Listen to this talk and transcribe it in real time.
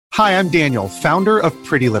Hi, I'm Daniel, founder of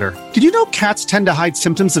Pretty Litter. Did you know cats tend to hide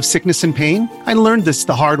symptoms of sickness and pain? I learned this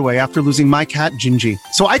the hard way after losing my cat, Gingy.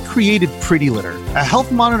 So I created Pretty Litter, a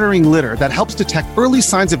health monitoring litter that helps detect early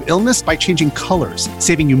signs of illness by changing colors,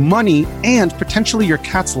 saving you money and potentially your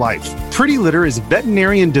cat's life. Pretty Litter is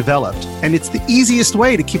veterinarian developed, and it's the easiest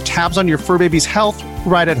way to keep tabs on your fur baby's health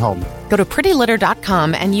right at home. Go to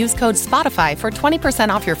prettylitter.com and use code SPOTIFY for 20%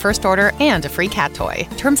 off your first order and a free cat toy.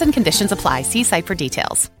 Terms and conditions apply. See site for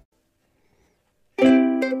details.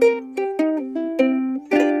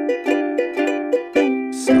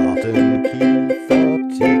 Starten Kiefer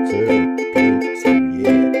Titelpigs,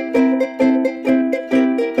 yeah.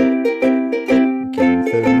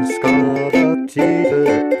 Kiefen skadar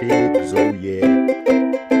Titelpigs, oh yeah.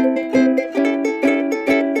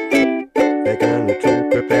 They're gonna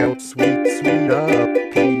talk about sweet, sweet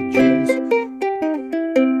RPGs.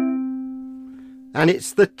 And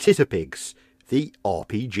it's the Titterpigs, the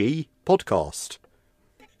RPG podcast.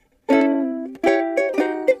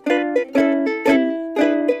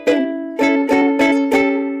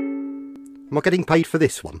 Am I getting paid for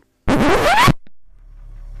this one?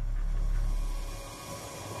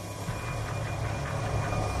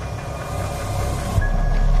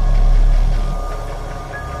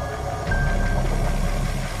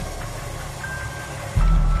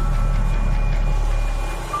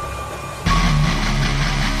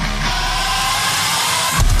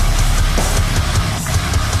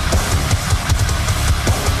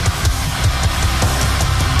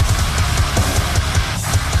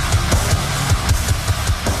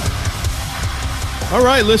 All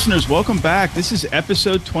right, listeners, welcome back. This is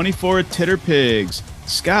episode 24 of Titterpigs.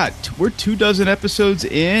 Scott, we're 24 episodes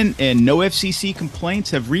in, and no FCC complaints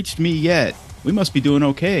have reached me yet. We must be doing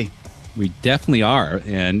okay. We definitely are.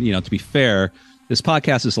 And, you know, to be fair, this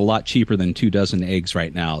podcast is a lot cheaper than 24 eggs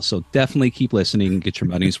right now. So definitely keep listening and get your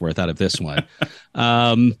money's worth out of this one.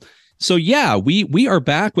 So, yeah, we are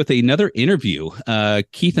back with another interview.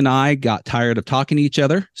 Keith and I got tired of talking to each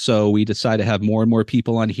other, so we decided to have more and more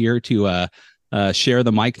people on here to share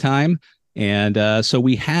the mic time. And so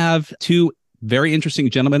we have two very interesting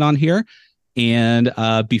gentlemen on here. And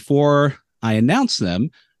before I announce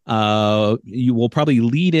them, you will probably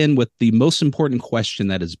lead in with the most important question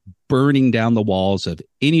that is burning down the walls of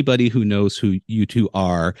anybody who knows who you two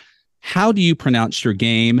are. How do you pronounce your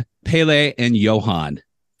game? Pelle and Johan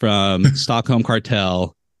from Stockholm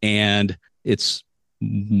Cartel. And it's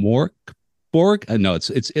Mörk. Borg? No,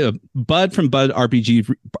 it's Bud from Bud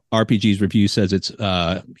RPG's review says it's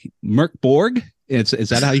Mörk Borg. Is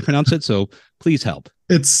that how you pronounce it? So please help.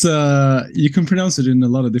 It's you can pronounce it in a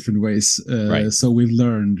lot of different ways. Right. So we've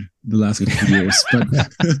learned the last couple of years. But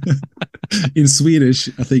in Swedish,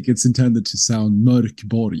 I think it's intended to sound Mörk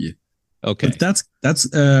Borg. Okay. But that's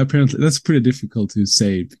apparently that's pretty difficult to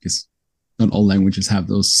say because not all languages have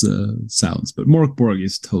those sounds. But Mörk Borg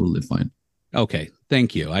is totally fine. Okay.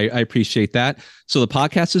 Thank you. I appreciate that. So the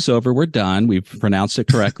podcast is over. We're done. We've pronounced it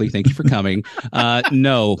correctly. Thank you for coming.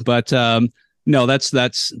 No, that's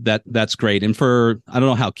great. And for, I don't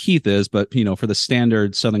know how Keith is, but you know, for the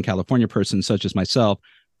standard Southern California person such as myself,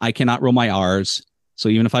 I cannot roll my R's. So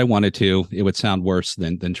even if I wanted to, it would sound worse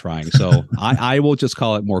than trying. So I will just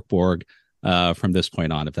call it Mörk Borg from this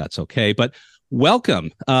point on, if that's okay. But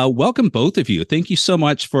welcome both of you. Thank you so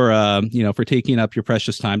much for for taking up your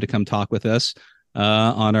precious time to come talk with us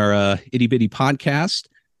on our itty bitty podcast.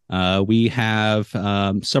 We have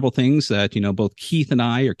several things that both Keith and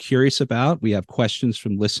I are curious about. We have questions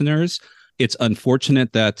from listeners. It's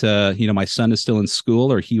unfortunate that my son is still in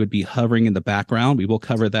school, or he would be hovering in the background. We will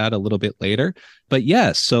cover that a little bit later. But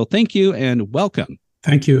yes, so thank you and welcome.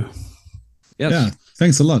 Thank you. Yes. Yeah,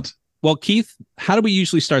 thanks a lot. Well, Keith, how do we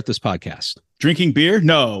usually start this podcast? Drinking beer?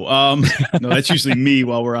 No, no, that's usually me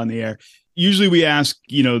while we're on the air. Usually we ask,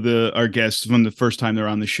 our guests from the first time they're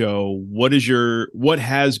on the show, what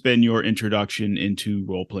has been your introduction into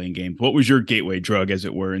role-playing games? What was your gateway drug, as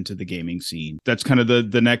it were, into the gaming scene? That's kind of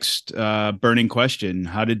the next burning question.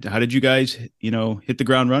 How did you guys, hit the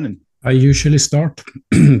ground running? I usually start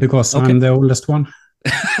because I'm the oldest one.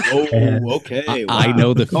 Oh, okay. Wow. I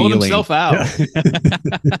know the feeling. Himself out.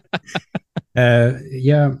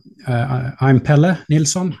 I'm Pelle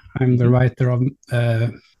Nilsson. I'm the writer of,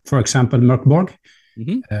 for example, Mörk Borg.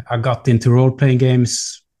 Mm-hmm. I got into role-playing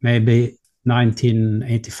games maybe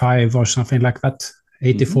 1985 or something like that,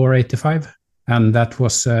 84, 85. And that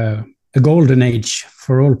was a golden age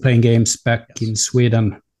for role-playing games back in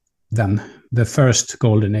Sweden then, the first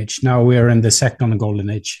golden age. Now we're in the second golden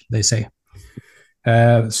age, they say.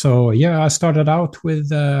 I started out with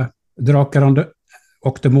Drakar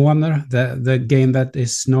och Demoner, the game that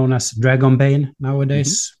is known as Dragonbane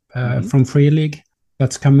nowadays. from Free League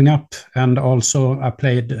that's coming up. And also I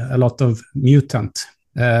played a lot of Mutant.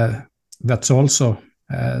 That's also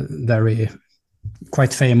very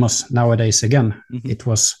quite famous nowadays again. It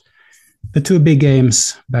was the two big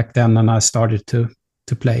games back then, and I started to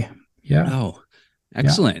play. Yeah. Oh,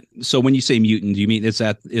 excellent. Yeah. So when you say Mutant, do you mean is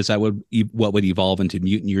that what would evolve into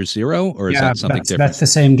Mutant Year Zero, or is that something different? That's the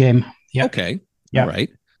same game. Yeah. Okay. Yeah. All right.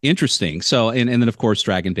 Interesting. So, and then of course,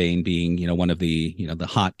 Dragonbane being, one of the, the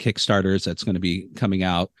hot Kickstarters that's going to be coming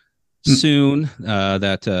out soon.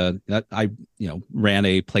 That I, ran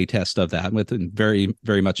a play test of that with and very,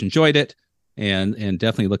 very much enjoyed it, and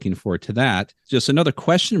definitely looking forward to that. Just another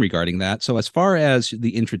question regarding that. So, as far as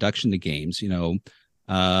the introduction to games,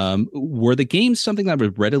 were the games something that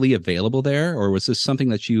was readily available there, or was this something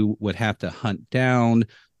that you would have to hunt down?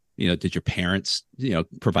 Did your parents,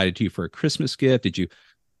 provide it to you for a Christmas gift? Did you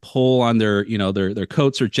pull on their, their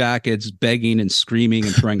coats or jackets, begging and screaming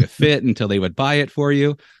and throwing a fit until they would buy it for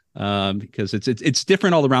you? Because it's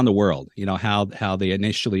different all around the world, how they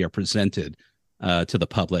initially are presented to the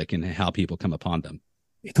public and how people come upon them.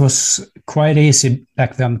 It was quite easy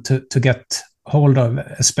back then to get hold of,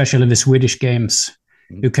 especially the Swedish games.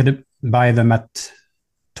 You could buy them at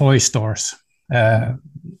toy stores.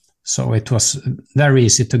 So it was very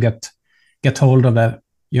easy to get hold of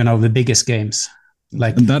the biggest games.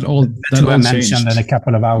 Like that all I mentioned in a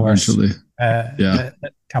couple of hours. Eventually. A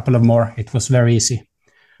couple of more. It was very easy.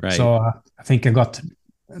 Right. So I think I got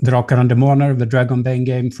Drakar and Demoner, the Dragonbane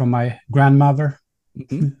game, from my grandmother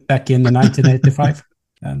back in 1985.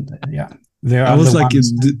 And I was like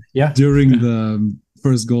during the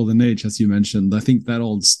first golden age, as you mentioned. I think that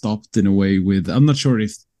all stopped in a way with, I'm not sure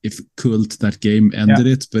if Kult, that game, ended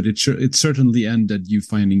it, but it certainly ended you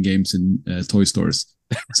finding games in toy stores.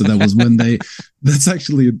 So that was when that's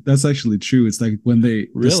actually true. It's like when the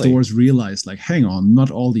stores realized, like, hang on,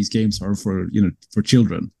 not all these games are for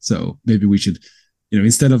children. So maybe we should,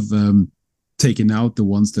 instead of taking out the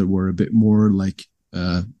ones that were a bit more like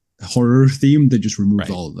horror themed, they just removed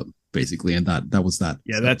all of them basically. And that was that.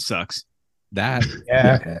 Yeah. So that sucks.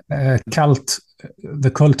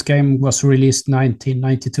 The Cult game was released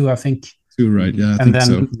 1992, I think. Right. Yeah.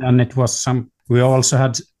 Then it was we also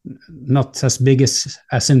had, not as big as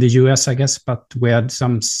in the US, I guess, but we had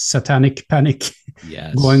some satanic panic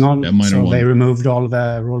going on. Yeah, so they removed all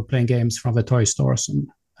the role-playing games from the toy stores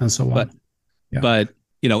and so on. But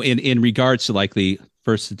in regards to like the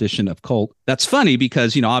first edition of Cult, that's funny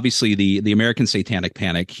because, obviously the American satanic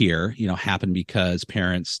panic here, happened because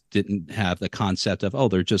parents didn't have the concept of,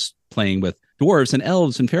 they're just playing with dwarves and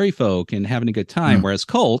elves and fairy folk and having a good time. Whereas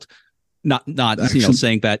Cult, not actually,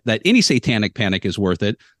 saying that any satanic panic is worth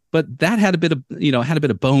it, but that had a bit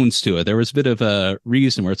of bones to it. There was a bit of a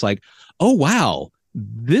reason where it's like, oh wow,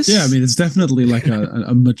 this. Yeah, I mean, it's definitely like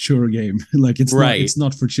a mature game. Like it's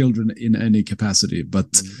not for children in any capacity.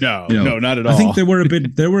 But no, not at all. I think they were a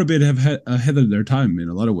bit ahead of their time in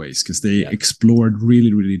a lot of ways, because they explored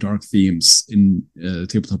really, really dark themes in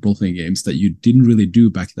tabletop role playing games that you didn't really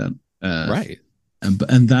do back then. Right,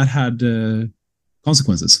 and that had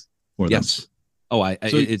consequences. Yes. Oh,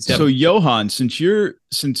 so Johan, since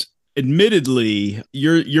admittedly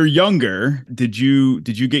you're younger, did you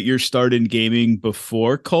get your start in gaming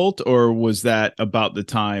before Cult, or was that about the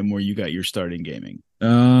time where you got your start in gaming?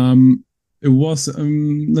 It was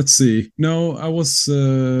let's see. No, I was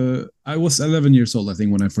 11 years old, I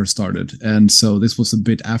think, when I first started, and so this was a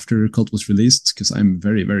bit after Cult was released, because I'm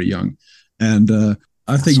very, very young, and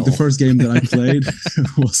I think the first game that I played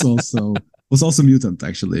was also Mutant,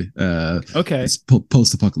 actually. Okay. It's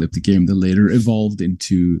post-apocalyptic game that later evolved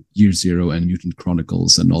into Year Zero and Mutant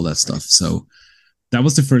Chronicles and all that stuff. So that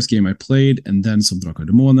was the first game I played, and then some Drakar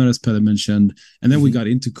Demoner, as Pelle mentioned, and then we got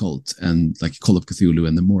into Cult and like Call of Cthulhu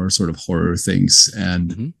and the more sort of horror things.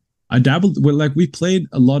 And I dabbled with, like, we played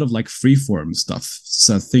a lot of like freeform stuff,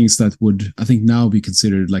 so things that would, I think, now be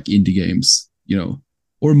considered like indie games,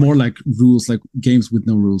 or more like rules, like games with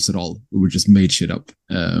no rules at all. We were just made shit up.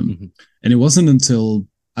 And it wasn't until,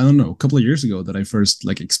 I don't know, a couple of years ago that I first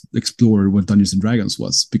like explored what Dungeons and Dragons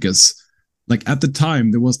was, because like at the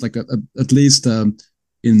time there was like at least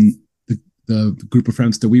in the group of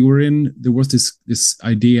friends that we were in, there was this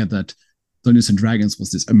idea that Dungeons and Dragons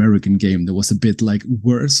was this American game that was a bit like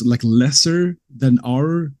worse, like lesser than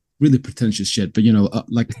our really pretentious shit, but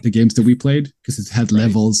like the games that we played, because it had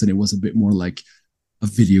levels and it was a bit more like a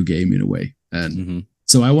video game in a way. And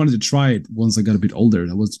so I wanted to try it once I got a bit older.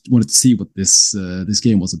 I wanted to see what this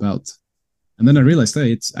game was about, and then I realized,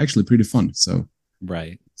 hey, it's actually pretty fun. So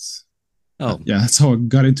that's how I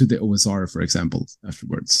got into the OSR, for example,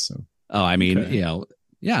 afterwards. So I mean,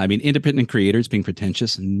 Yeah, I mean, independent creators being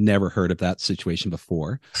pretentious. Never heard of that situation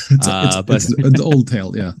before. It's an old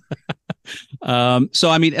tale, yeah. So,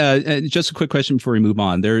 I mean, just a quick question before we move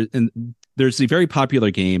on. There's the very popular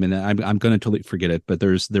game, and I'm going to totally forget it, but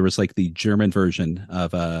there was like the German version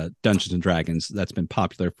of Dungeons and Dragons that's been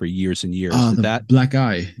popular for years and years. That Black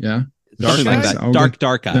Eye, yeah. Dark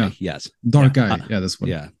Eye, yeah. Yes. Dark Eye, yeah, that's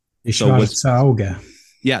one. Yeah. So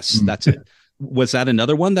yes, that's it. Was that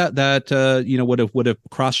another one that you know would have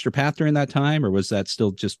crossed your path during that time, or was that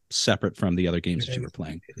still just separate from the other games that you were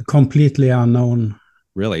playing? Completely unknown.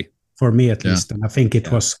 Really? For me, at least. And I think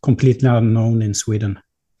it was completely unknown in Sweden.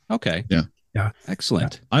 Okay. Yeah.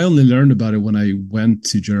 Excellent. I only learned about it when I went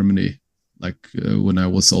to Germany, like when I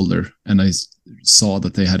was older, and I saw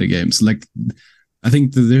that they had a game. So, like, I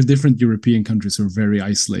think the different European countries are very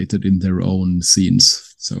isolated in their own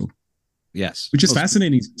scenes. So, yes, which is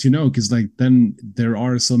fascinating to know, because like then there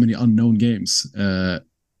are so many unknown games,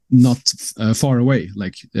 not far away,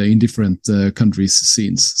 like in different countries'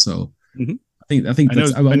 scenes. So, I think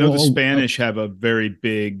I know the Spanish have a very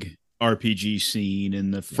big RPG scene,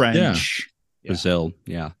 and the French, Brazil,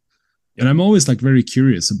 And I'm always like very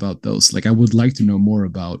curious about those. Like, I would like to know more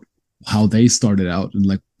about how they started out and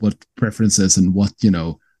like what preferences and what, you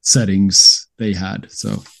know, settings they had.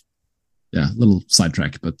 So yeah, little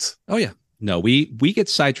sidetrack, but no, we get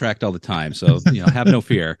sidetracked all the time, so you know, have no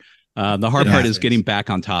fear. The hard part is getting back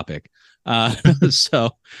on topic. So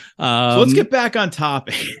let's get back on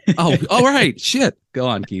topic. All right, shit, go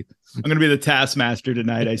on, Keith. I'm gonna be the taskmaster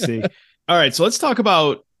tonight, I see. All right, so let's talk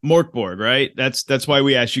about Mörk, right? That's why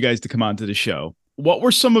we asked you guys to come on to the show. What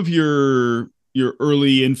were some of your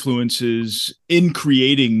early influences in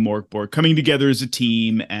creating Mörk, coming together as a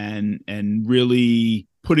team and really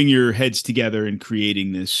putting your heads together and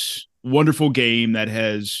creating this wonderful game that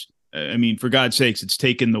has, I mean, for God's sakes, it's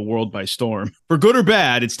taken the world by storm. For good or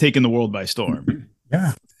bad, it's taken the world by storm.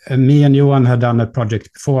 Yeah. And me and Johan had done a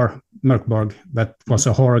project before Mörk that was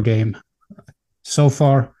a horror game. So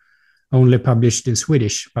far, only published in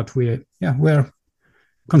Swedish, but we're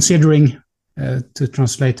considering to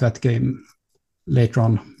translate that game later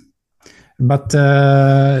on. But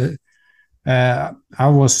I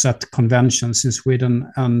was at conventions in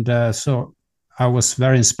Sweden, and so I was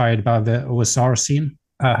very inspired by the OSR scene.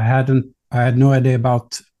 I had no idea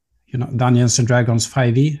about, you know, Dungeons and Dragons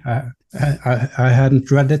 5e. I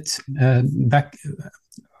hadn't read it back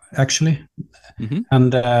actually,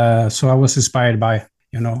 and so I was inspired by,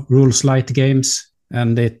 you know, rules light games,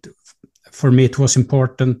 and for me it was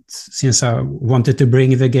important, since I wanted to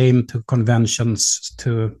bring the game to conventions,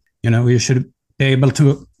 to, you know, you should be able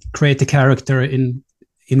to create a character in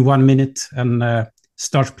 1 minute and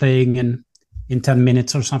start playing in 10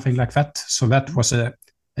 minutes or something like that. So that was a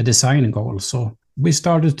design goal. So we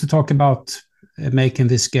started to talk about making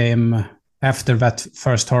this game after that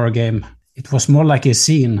first horror game. It was more like a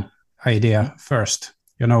scene idea first,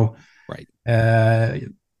 you know, right?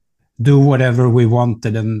 Do whatever we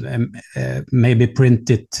wanted, and maybe print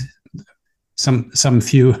it some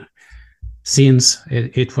few scenes.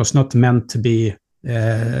 It was not meant to be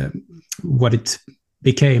what it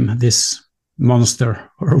became, this monster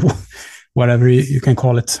or whatever you can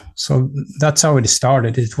call it. So that's how it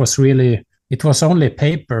started. It was only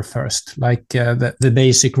paper first, like the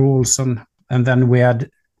basic rules, and then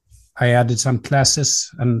I added some classes,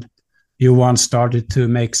 and Johan started to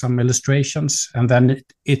make some illustrations, and then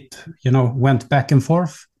it you know, went back and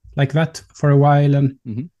forth like that for a while, and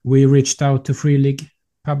we reached out to Free League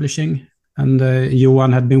Publishing, and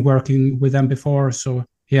Johan had been working with them before, so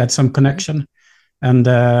he had some connection, and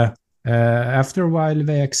after a while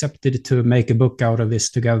they accepted to make a book out of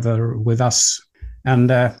this together with us.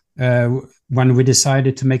 And when we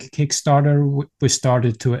decided to make a Kickstarter, we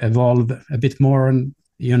started to evolve a bit more, and,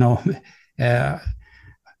 you know,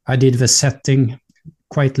 I did the setting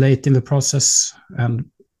quite late in the process,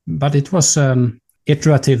 but it was an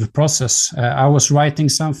iterative process. I was writing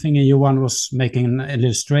something, and Johan was making an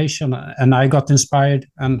illustration, and I got inspired,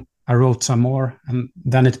 and I wrote some more, and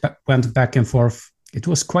then it went back and forth. It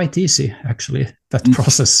was quite easy, actually, that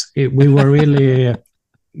process. We were really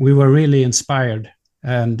inspired,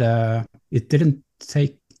 and it didn't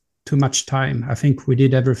take too much time. I think we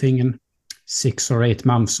did everything in 6 or 8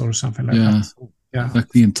 months or something like that. Yeah, like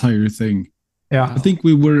the entire thing. Yeah, I think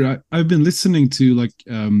I've been listening to like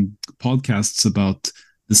podcasts about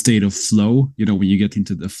the state of flow, you know, when you get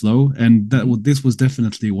into the flow, and this was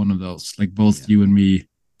definitely one of those. Like both you and me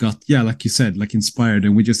got, like you said, like inspired,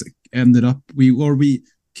 and we just ended up, we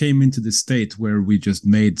came into this state where we just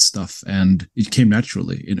made stuff, and it came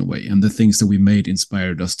naturally in a way, and the things that we made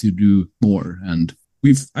inspired us to do more. And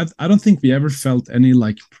I don't think we ever felt any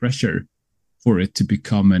like pressure for it to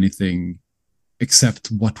become anything except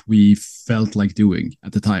what we felt like doing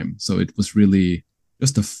at the time. So it was really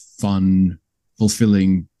just a fun,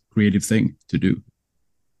 fulfilling, creative thing to do.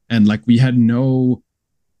 And like we had no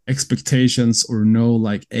expectations or no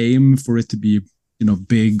like aim for it to be,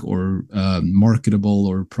 big or marketable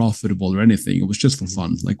or profitable or anything. It was just for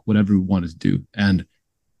fun, like whatever we wanted to do. And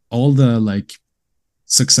all the like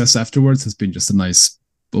success afterwards has been just a nice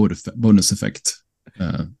bonus effect.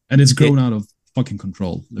 And it's grown out of fucking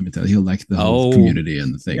control. Let me tell you, like the whole community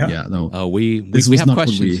and the thing. Yeah, no. Oh, we have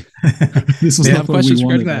questions. This was not what we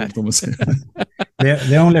wanted.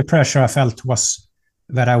 The only pressure I felt was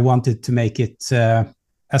that I wanted to make it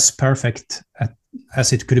as perfect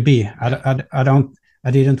as it could be.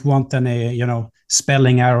 I didn't want any,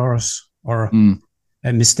 spelling errors or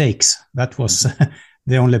mistakes. That was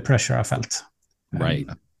the only pressure I felt. Right.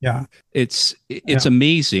 Yeah. It's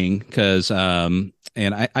amazing because and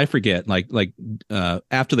I forget like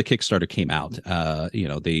after the Kickstarter came out,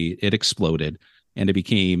 it exploded and it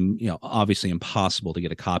became, obviously impossible to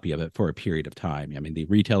get a copy of it for a period of time. I mean, the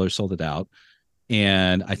retailers sold it out.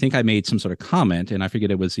 And I think I made some sort of comment, and I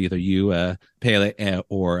forget it was either you, Pelle,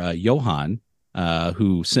 or Johan,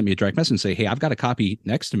 who sent me a direct message and say, "Hey, I've got a copy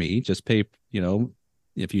next to me. Just pay,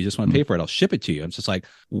 if you just want to pay for it, I'll ship it to you." I'm just like,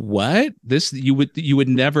 "What? This you would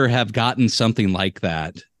never have gotten something like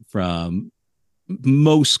that from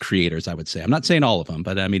most creators, I would say. I'm not saying all of them,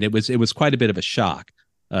 but I mean, it was quite a bit of a shock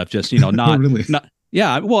of just not really? not.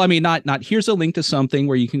 Yeah, well, I mean, not here's a link to something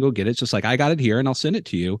where you can go get it. It's just like, I got it here and I'll send it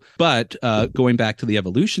to you. But going back to the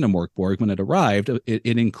evolution of Borg, when it arrived, it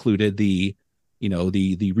included the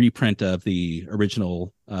reprint of the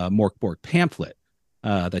original Borg pamphlet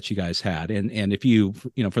that you guys had. And if you,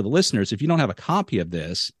 for the listeners, if you don't have a copy of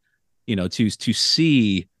this, to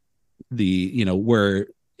see the, where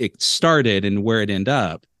it started and where it ended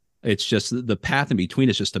up, it's just the path in between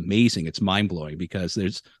is just amazing. It's mind blowing because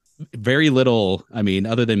there's very little, I mean,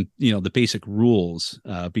 other than, the basic rules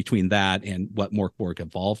between that and what Borg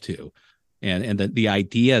evolved to. And the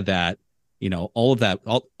idea that, all of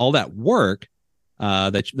that work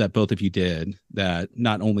that both of you did, that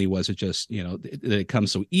not only was it just, that it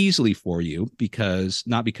comes so easily for you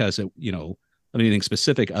not because it, of anything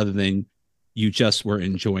specific other than you just were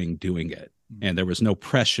enjoying doing it and there was no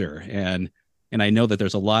pressure. And I know that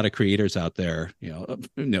there's a lot of creators out there,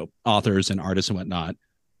 authors and artists and whatnot,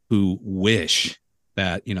 who wish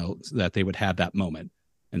that, that they would have that moment.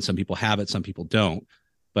 And some people have it, some people don't.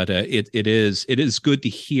 But it is good to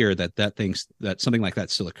hear that something like that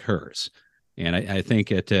still occurs. And I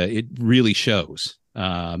think it really shows.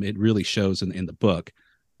 It really shows in the book,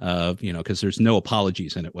 because there's no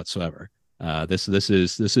apologies in it whatsoever. This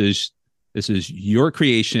is your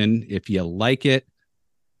creation. If you like it,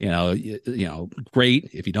 great.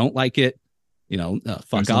 If you don't like it, fuck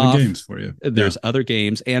there's off. Other games for you. There's other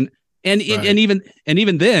games, and even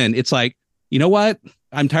then, it's like, you know what?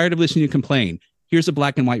 I'm tired of listening to you complain. Here's a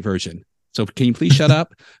black and white version. So can you please shut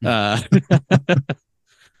up?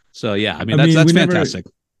 So yeah, I mean that's fantastic.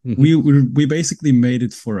 We basically made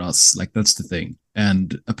it for us. Like that's the thing.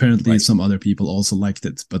 And apparently some other people also liked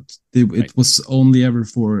it, but it was only ever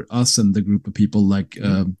for us and the group of people like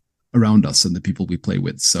around us and the people we play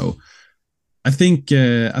with. So I think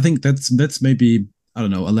that's maybe, I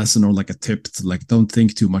don't know, a lesson or like a tip to like don't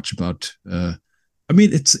think too much about. I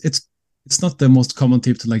mean, it's not the most common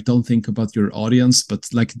tip to like don't think about your audience, but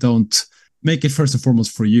like don't make it first and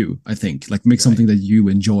foremost for you. I think like make something that you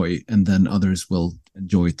enjoy, and then others will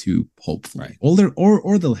enjoy too. Hopefully,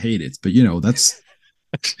 or they'll hate it. But that's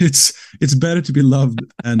it's better to be loved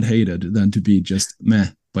and hated than to be just meh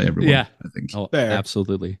by everyone. Yeah, I think. Oh,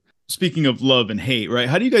 absolutely. Speaking of love and hate, right?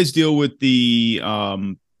 How do you guys deal with the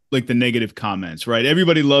like the negative comments, right?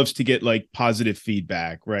 Everybody loves to get like positive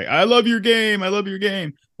feedback, right? I love your game.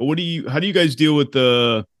 But how do you guys deal with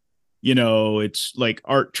the, it's like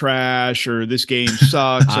art trash or this game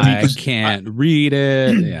sucks? I can't read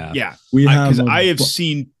it. Yeah. Yeah. Because I have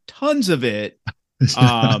seen tons of it.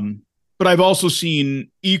 But I've also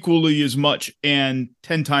seen equally as much and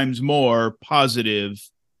 10 times more positive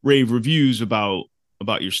rave reviews about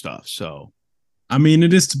your stuff. So I mean,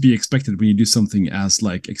 it is to be expected when you do something as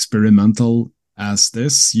like experimental as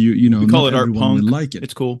this. We call it art punk. Will like it.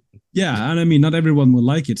 It's cool. Yeah, and I mean, not everyone will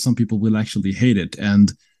like it. Some people will actually hate it,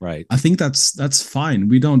 and I think that's fine.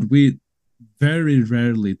 We very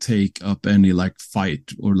rarely take up any like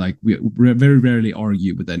fight or like we very rarely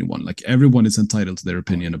argue with anyone. Like everyone is entitled to their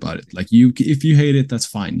opinion about it. Like if you hate it, that's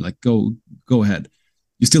fine. Like go ahead.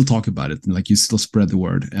 You still talk about it and like you still spread the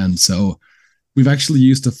word. And so we've actually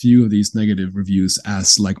used a few of these negative reviews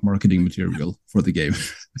as like marketing material for the game.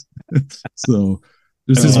 So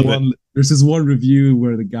there's this one review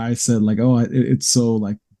where the guy said like, "Oh, it's so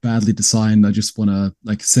like badly designed. I just want to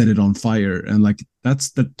like set it on fire," and like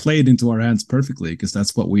that played into our hands perfectly because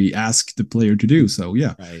that's what we ask the player to do. So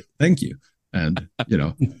yeah, right. Thank you. And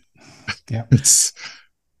yeah, it's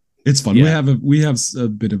fun. Yeah. We have a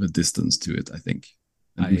bit of a distance to it, I think.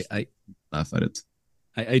 I laugh at it.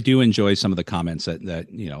 I do enjoy some of the comments that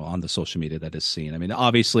on the social media that is seen. I mean,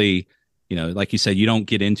 obviously, like you said, you don't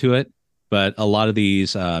get into it, but a lot of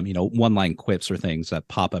these, one-line quips or things that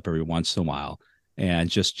pop up every once in a while, and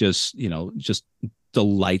just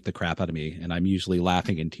delight the crap out of me. And I'm usually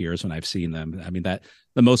laughing in tears when I've seen them. I mean, that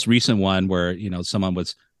the most recent one where someone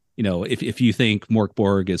was, if you think Mörk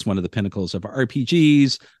Borg is one of the pinnacles of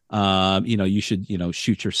RPGs, you should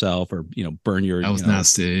shoot yourself or burn your. That was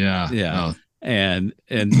nasty. Yeah. Oh. And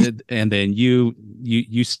then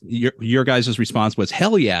your guys' response was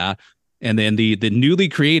hell yeah, and then the newly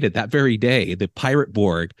created that very day the Pirate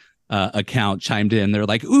Borg account chimed in. They're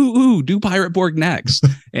like, ooh, do Pirate Borg next.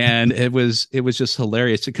 And it was just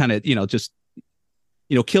hilarious to kind of just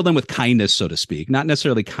kill them with kindness, so to speak. Not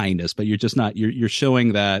necessarily kindness, but you're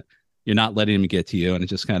showing that you're not letting them get to you, and it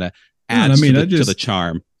just kind of adds to the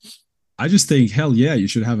charm. I just think, hell yeah, you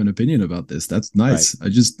should have an opinion about this. That's nice.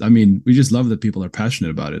 Right. We just love that people are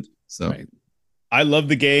passionate about it. So right. I love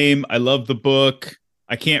the game. I love the book.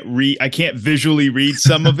 I can't visually read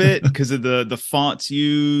some of it because of the fonts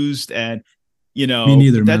used, and me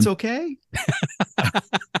neither, that's man. okay.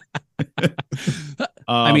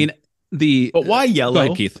 But why yellow? Go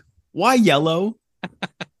ahead, Keith. Why yellow?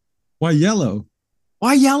 Why yellow?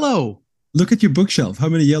 Why yellow? Look at your bookshelf. How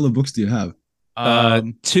many yellow books do you have?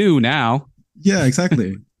 2 now. Yeah,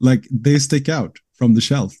 exactly. Like they stick out from the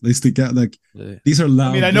shelf. They stick out like these are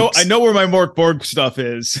loud. I know where my Mörk Borg stuff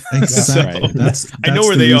is. Exactly. So, that's I know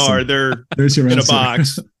where they are. There's your in answer. A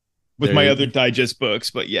box with my other digest books.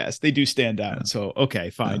 But yes, they do stand out. Yeah. So okay,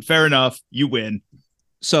 fine, fair enough. You win.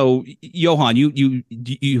 So Johan,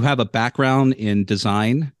 you have a background in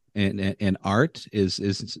design and art.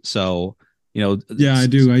 Is so Yeah, I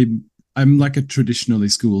do. I'm like a traditionally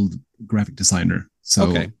schooled graphic designer. So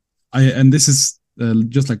okay. This is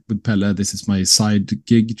just like with Pelle, this is my side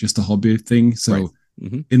gig, just a hobby thing. So right.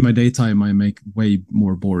 Mm-hmm. In my daytime, I make way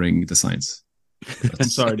more boring designs. I'm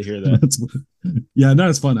sorry to hear that. Yeah, no,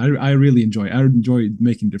 it's fun. I really enjoy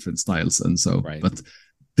making different styles. And so, right. But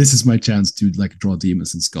this is my chance to like draw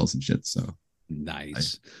demons and skulls and shit. So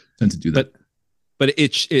nice. I tend to do that. But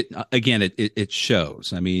it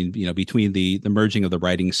shows. I mean, between the merging of the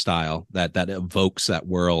writing style that evokes that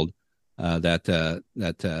world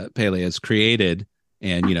that Pelle has created,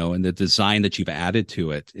 and and the design that you've added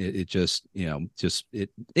to it, it just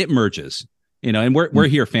it merges. And we're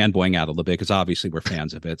here fanboying out a little bit because obviously we're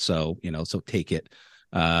fans of it. So so take it.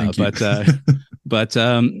 But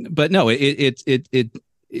no, it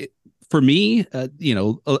for me, a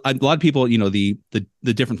lot of people, the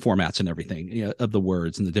different formats and everything of the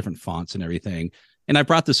words and the different fonts and everything. And I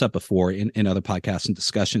brought this up before in other podcasts and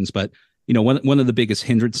discussions, but one of the biggest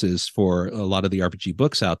hindrances for a lot of the RPG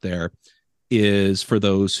books out there is for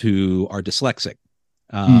those who are dyslexic,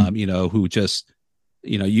 who just,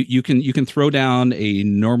 you can throw down a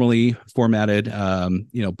normally formatted,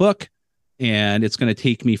 book, and it's going to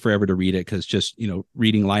take me forever to read it because just,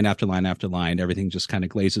 reading line after line after line, everything just kind of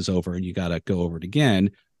glazes over and you got to go over it again.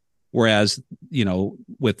 Whereas,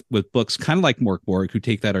 with books kind of like Mörk Borg, who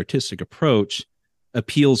take that artistic approach,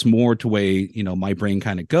 appeals more to way, my brain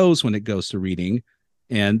kind of goes when it goes to reading,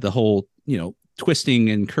 and the whole, twisting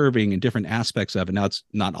and curving and different aspects of it. Now, it's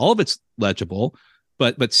not all of it's legible,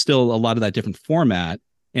 but still a lot of that different format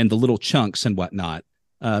and the little chunks and whatnot.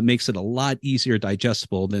 Makes it a lot easier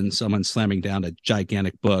digestible than someone slamming down a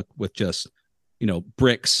gigantic book with just,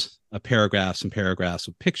 bricks of paragraphs and paragraphs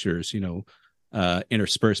of pictures,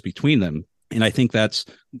 interspersed between them. And I think that's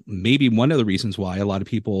maybe one of the reasons why a lot of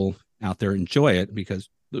people out there enjoy it, because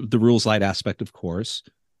the rules light aspect, of course,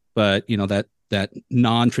 but that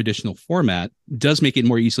non-traditional format does make it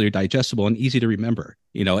more easily digestible and easy to remember,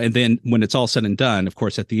 and then when it's all said and done, of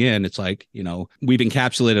course, at the end, it's like, we've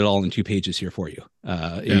encapsulated it all in 2 pages here for you.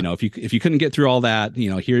 If you couldn't get through all that,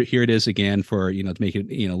 here it is again for, to make it,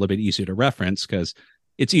 a little bit easier to reference, because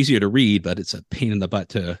it's easier to read, but it's a pain in the butt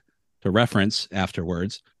to reference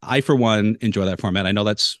afterwards. I, for one, enjoy that format. I know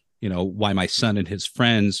that's, why my son and his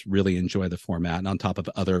friends really enjoy the format, and on top of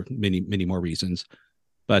other many more reasons.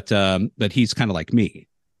 But he's kind of like me,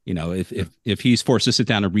 if he's forced to sit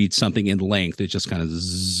down and read something in length, it just kind of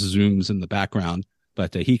zooms in the background.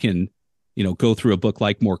 But he can, go through a book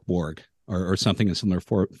like Mörk Borg or something in similar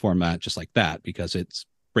format, just like that, because it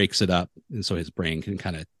breaks it up, and so his brain can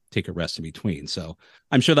kind of take a rest in between. So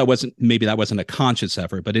I'm sure that wasn't a conscious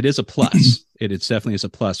effort, but it is a plus. It definitely is a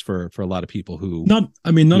plus for a lot of people who not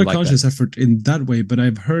a like conscious effort in that way, but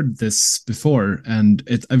I've heard this before, and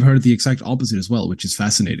I've heard the exact opposite as well, which is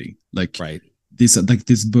fascinating. Like right.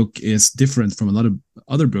 This book is different from a lot of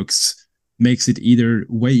other books, makes it either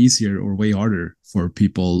way easier or way harder for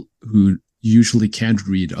people who usually can't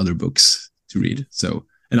read other books to read. So,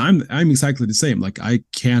 and I'm exactly the same. Like I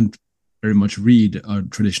can't very much read a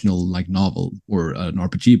traditional like novel or an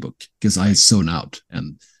RPG book because I zone out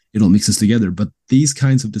and it all mixes together. But these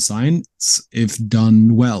kinds of designs, if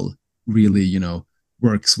done well, really,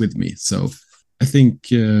 works with me. So I think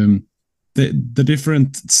the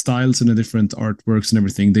different styles and the different artworks and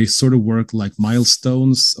everything, they sort of work like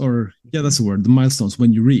milestones, or that's the word, the milestones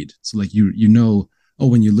when you read. So like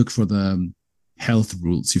when you look for the health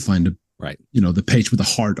rules, you find the page with a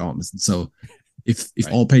heart on it. So if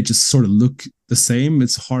all pages sort of look the same,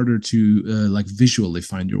 it's harder to like visually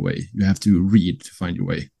find your way. You have to read to find your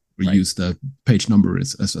way, or use the page number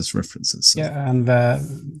as references. So. Yeah, and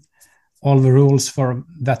all the rules for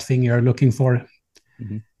that thing you're looking for,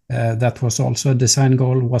 that was also a design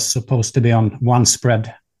goal, was supposed to be on one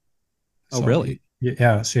spread. Oh, really?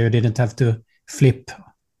 Yeah, so you didn't have to flip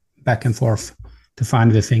back and forth to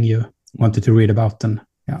find the thing you wanted to read about. And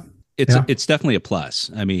it's definitely a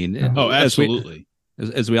plus. I mean, absolutely.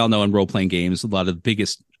 As we all know in role-playing games, a lot of the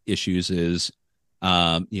biggest issues is,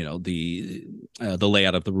 the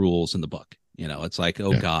layout of the rules in the book. It's like,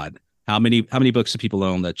 God, how many books do people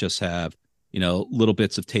own that just have, little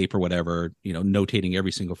bits of tape or whatever, notating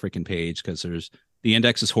every single freaking page because the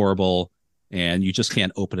index is horrible and you just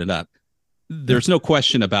can't open it up. There's no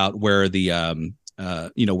question about where the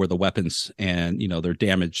where the weapons and their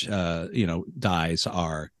damage dies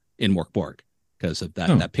are in Borg because of that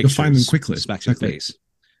picture. You'll find them quickly. Smacks your face.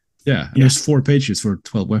 Yeah, and there's 4 pages for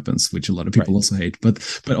 12 weapons, which a lot of people also hate. But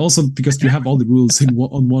also because you have all the rules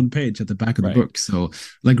on one page at the back of the book. So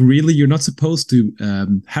like really, you're not supposed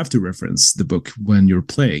to have to reference the book when you're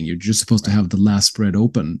playing. You're just supposed to have the last spread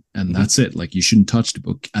open, and that's it. Like you shouldn't touch the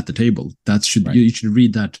book at the table. You should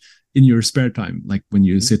read that in your spare time, like when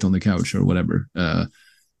you sit on the couch or whatever.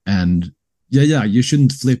 You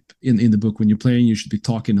shouldn't flip in the book when you're playing. You should be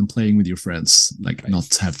talking and playing with your friends,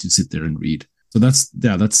 not have to sit there and read. So that's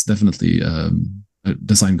definitely a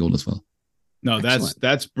design goal as well. No,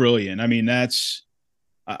 that's brilliant. I mean,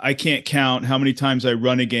 I can't count how many times I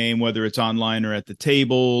run a game, whether it's online or at the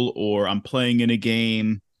table, or I'm playing in a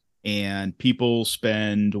game, and people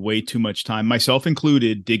spend way too much time, myself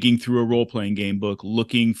included, digging through a role-playing game book,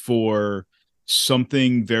 looking for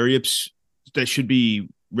something that should be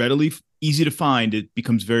readily easy to find. It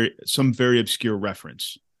becomes some very obscure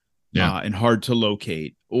reference, and hard to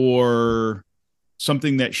locate, or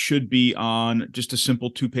something that should be on just a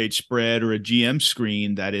simple 2-page spread or a GM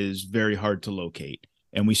screen that is very hard to locate.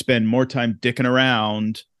 And we spend more time dicking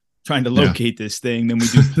around trying to locate this thing than we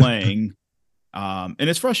do playing. And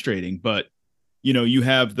it's frustrating, but you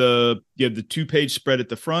have the 2-page spread at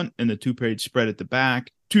the front and the 2-page spread at the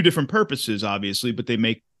back, 2 different purposes, obviously, but they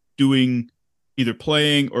make doing either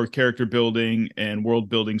playing or character building and world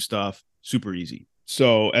building stuff super easy.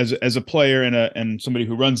 So as a player and somebody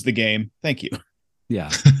who runs the game, thank you. Yeah.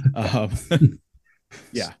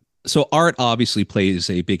 Yeah. So art obviously plays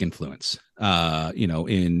a big influence,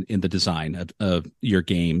 in the design of your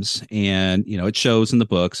games, and it shows in the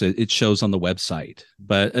books, it shows on the website.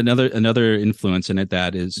 But another influence in it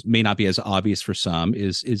that may not be as obvious for some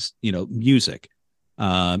is music.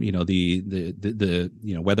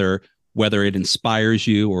 Whether it inspires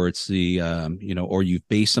you or it's or you've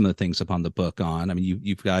based some of the things upon the book on. I mean,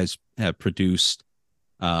 you guys have produced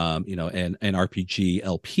an RPG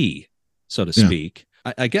LP, so to speak.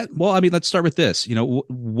 I get. Well, I mean, let's start with this.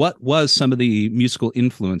 What was some of the musical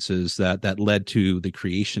influences that led to the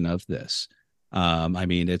creation of this? I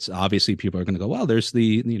mean, it's obviously people are going to go, well, there's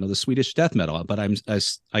the Swedish death metal, but I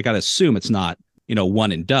got to assume it's not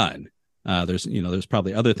one and done. There's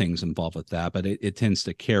probably other things involved with that, but it tends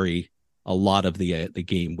to carry a lot of the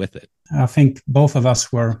game with it. I think both of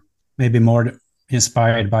us were maybe more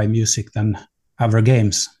inspired by music than other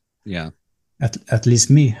games. Yeah, at least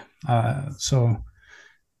me. So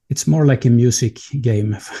it's more like a music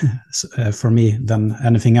game for me than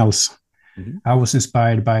anything else. Mm-hmm. I was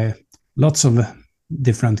inspired by lots of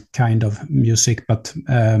different kind of music, but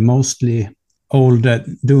mostly old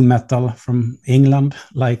doom metal from England,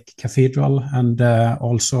 like Cathedral, and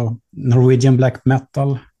also Norwegian black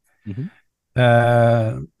metal. Mm-hmm.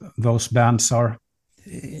 Those bands are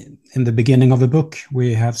in the beginning of the book.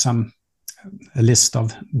 We have some a list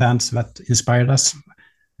of bands that inspired us.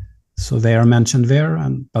 So they are mentioned there.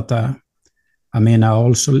 But I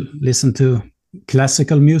also listen to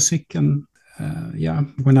classical music, and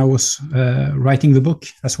when I was writing the book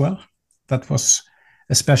as well. That was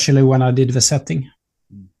especially when I did the setting.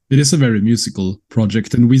 It is a very musical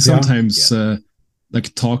project, and we sometimes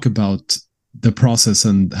talk about the process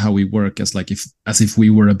and how we work as if we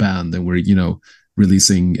were a band and we're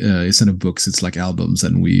releasing instead of books, it's like albums,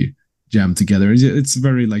 and we jam together. It's a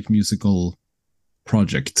very musical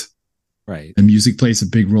project, right? And music plays a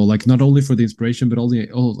big role, not only for the inspiration, but also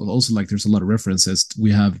there's a lot of references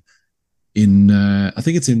we have in I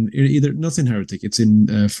think it's in either not in Heretic, it's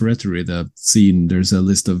in Ferretary, the scene. There's a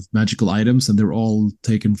list of magical items, and they're all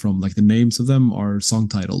taken from the names of them are song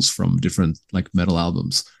titles from different metal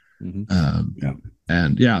albums. And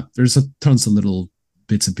there's tons of little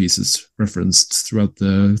bits and pieces referenced throughout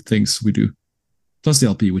the things we do, plus the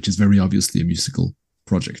LP, which is very obviously a musical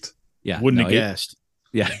project. Wouldn't have guessed.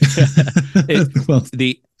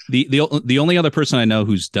 The only other person I know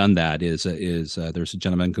who's done that is there's a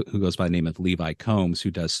gentleman who goes by the name of Levi Combs,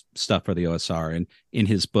 who does stuff for the OSR, and in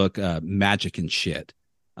his book Magic and Shit,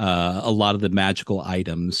 a lot of the magical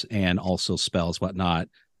items and also spells, whatnot,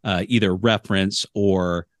 either reference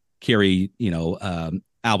or carry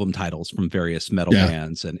album titles from various metal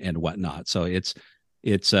bands and whatnot. So it's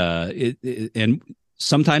and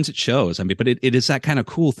sometimes it shows. But it is that kind of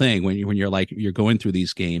cool thing when you're going through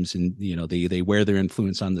these games, and they wear their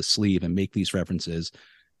influence on the sleeve and make these references,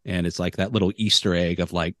 and it's like that little Easter egg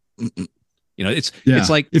of it's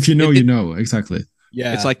like if you know exactly.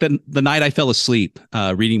 Yeah, it's like the night I fell asleep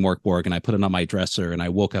reading Borg, and I put it on my dresser, and I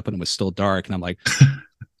woke up and it was still dark, and I'm like,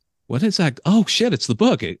 what is that? Oh shit, it's the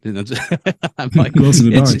book. I'm like, glows in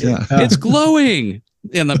the dark, it's glowing.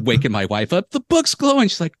 And I'm waking my wife up. The book's glowing.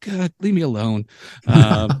 She's like, God, leave me alone.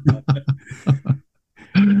 That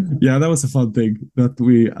was a fun thing that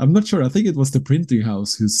I'm not sure. I think it was the printing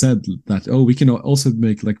house who said that, we can also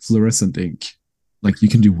make fluorescent ink. You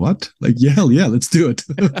can do what? Hell yeah, let's do it.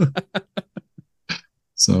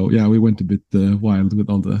 So we went a bit wild with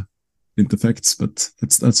all the print effects, but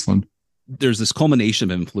that's fun. There's this culmination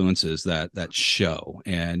of influences that show,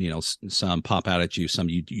 and some pop out at you, some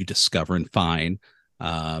you discover and find,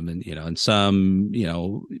 and some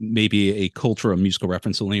maybe a cultural musical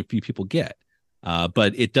reference only a few people get,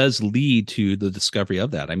 but it does lead to the discovery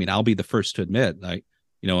of that. I'll be the first to admit,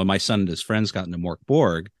 when my son and his friends got into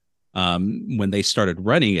Borg, when they started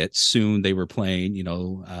running it, soon they were playing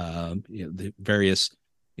the various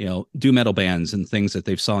doom metal bands and things that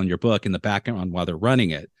they've saw in your book in the background while they're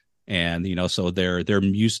running it. And so their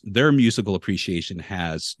musical appreciation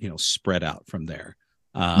has spread out from there.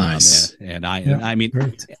 Nice. And I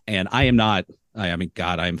am not.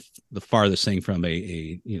 God, I'm the farthest thing from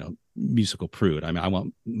a musical prude. I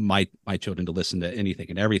want my children to listen to anything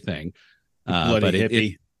and everything.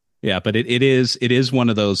 Bloody hippie. But it is one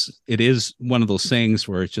of those. It is one of those things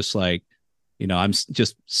where it's just like, I'm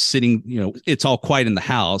just sitting. It's all quiet in the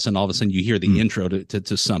house, and all of a sudden you hear the intro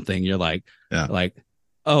to something. You're like,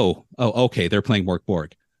 Oh, okay. They're playing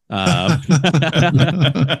Borg. I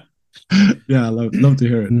love to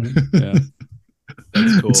hear it. Yeah.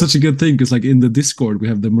 That's cool. It's such a good thing because, in the Discord, we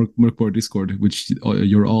have the Mörk Borg Discord, which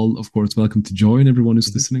you're all, of course, welcome to join. Everyone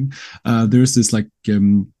who's listening. There's this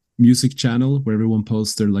music channel where everyone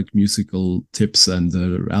posts their musical tips and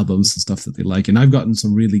albums and stuff that they like, and I've gotten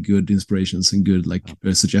some really good inspirations and good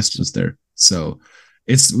suggestions there. So.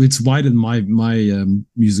 It's widened my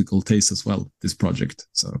musical taste as well, this project.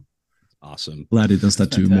 So awesome. Glad it does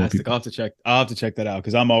that to more people. I'll have to check that out,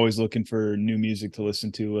 because I'm always looking for new music to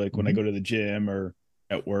listen to, when I go to the gym or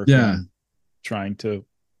at work. Trying to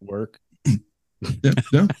work. Yeah.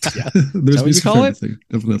 There's music for everything.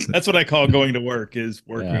 Definitely. That's what I call going to work, is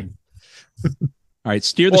working. Yeah. All right,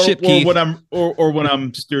 steer the ship, Keith. Or when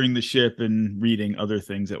I'm steering the ship and reading other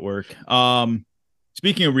things at work.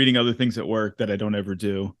 Speaking of reading other things at work that I don't ever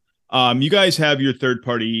do, you guys have your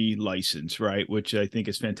third-party license, right? Which I think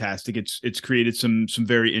is fantastic. It's created some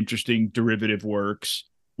very interesting derivative works.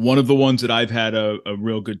 One of the ones that I've had a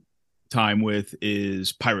real good time with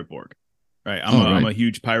is Pirate Borg. Right, I'm a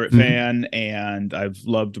huge Pirate fan, and I've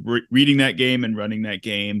loved reading that game and running that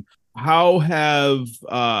game. How have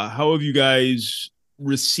you guys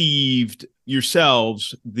received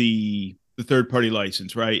yourselves the third-party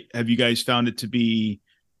license, right? Have you guys found it to be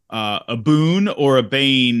a boon or a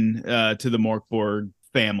bane to the Mörk Borg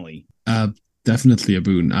family? Definitely a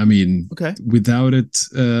boon. Okay. Without it,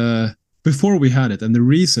 before we had it, and the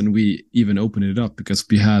reason we even opened it up, because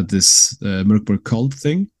we had this Mörk Borg cult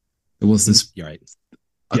thing. There was this. You're right.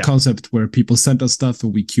 a concept where people sent us stuff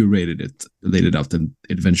and we curated it, laid it out, and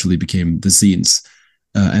it eventually became the zines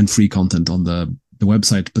and free content on the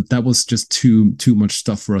website. But that was just too much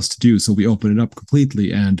stuff for us to do, so we opened it up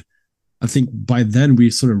completely. And I think by then we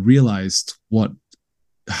sort of realized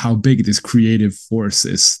how big this creative force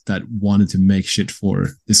is that wanted to make shit for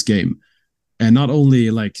this game, and not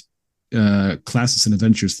only like classes and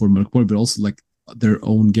adventures for Mörk, but also like their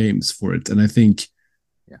own games for it. And I think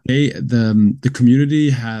the community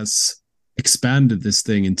has expanded this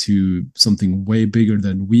thing into something way bigger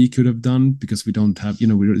than we could have done, because we don't have,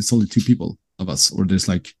 it's only 2 people of us, or there's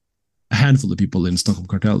like a handful of people in Stockholm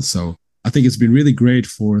Cartel. So I think it's been really great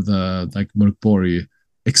for the like Mörk Borg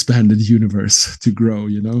expanded universe to grow,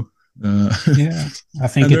 I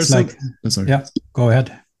think it's like go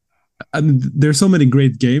ahead. And there's so many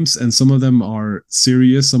great games, and some of them are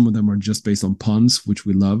serious, some of them are just based on puns, which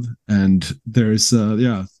we love. And there's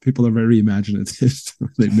people are very imaginative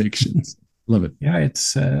when they make shit. Love it. Yeah,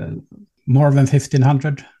 it's more than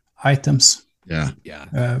 1,500 items. Yeah.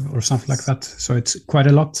 Or something like that. So it's quite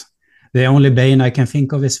a lot. The only bane I can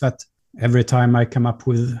think of is that every time I come up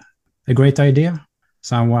with a great idea,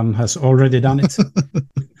 someone has already done it.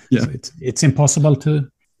 Yeah. So it's impossible to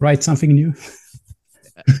write something new.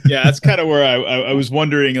 Yeah, that's kind of where I was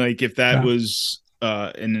wondering, like, if that was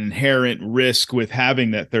an inherent risk with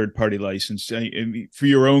having that third-party license for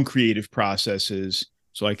your own creative processes.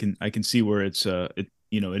 So I can see where it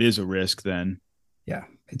is a risk then. Yeah,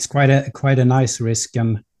 it's quite a nice risk,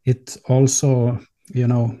 and it also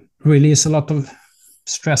release a lot of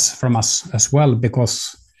stress from us as well,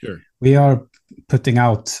 because we are putting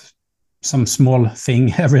out some small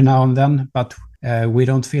thing every now and then, but we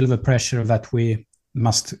don't feel the pressure that we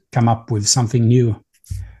must come up with something new,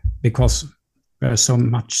 because there's so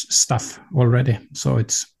much stuff already. So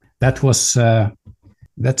that's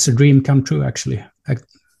a dream come true, actually. I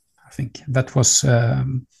think that was a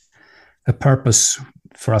purpose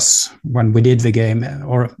for us when we did the game,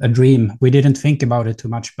 or a dream. We didn't think about it too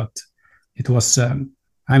much, but it was. I'm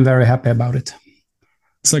very happy about it.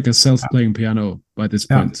 It's like a self-playing piano by this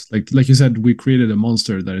point. Like you said, we created a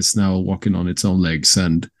monster that is now walking on its own legs,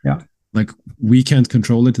 and like we can't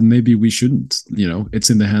control it, and maybe we shouldn't. It's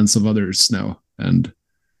in the hands of others now, and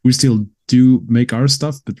we still do make our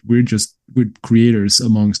stuff, but we're creators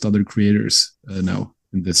amongst other creators now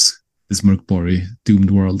in this Mörk Borg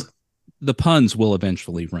doomed world. The puns will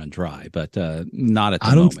eventually run dry, but not at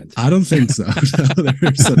the moment. I don't think so.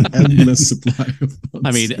 There's an endless supply of puns.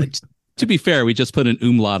 I mean, to be fair, we just put an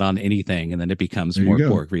umlaut on anything, and then it becomes Mörk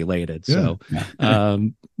Borg related. Yeah.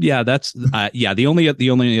 So, that's the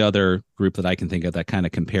only other group that I can think of that kind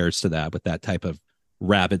of compares to that, with that type of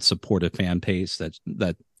rabid supportive fan base.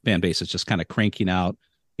 That fan base is just kind of cranking out,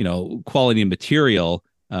 quality material.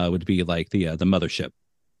 Would be like the Mothership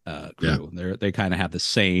crew. They kind of have the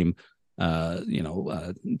same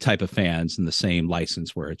type of fans and the same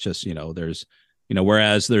license, where it's just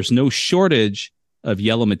whereas there's no shortage of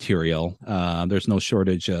yellow material, there's no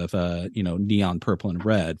shortage of neon purple and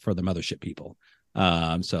red for the Mothership people.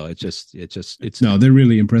 So it's no, they're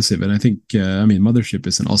really impressive, and I think Mothership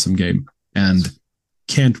is an awesome game, and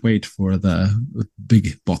can't wait for the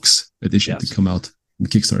big box edition to come out on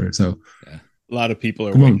Kickstarter. So a lot of people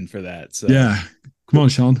are waiting for that. So come on,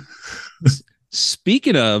 Sean.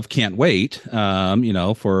 Speaking of can't wait,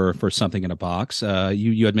 for something in a box,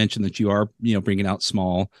 you had mentioned that you are, bringing out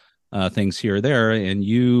small things here or there, and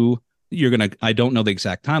you're gonna. I don't know the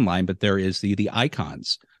exact timeline, but there is the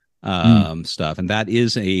icons stuff, and that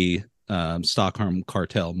is a Stockholm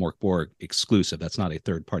Cartel Mörk Borg exclusive. That's not a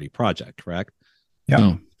third party project, correct? Yeah,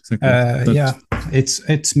 no, exactly.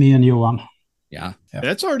 It's me and Johan. Yeah,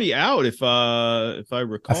 that's already out. If I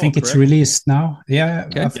recall, I think it's released now. Yeah,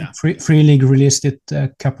 okay. Free League released it a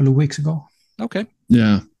couple of weeks ago. Okay.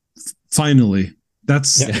 Yeah, finally. That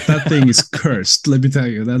thing is cursed. Let me tell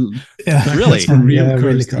you that. Really,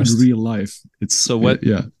 really cursed in real life. It's so what?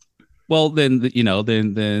 Yeah. Well, then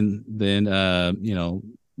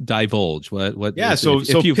divulge what. Yeah. So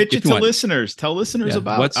pitch it to listeners. Tell listeners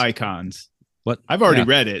about icons. What I've already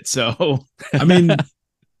read it. So I mean.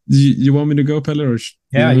 You want me to go, Pelle? Or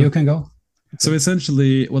you can go. So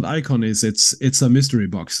essentially, what Icon is, it's a mystery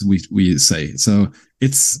box. We say so.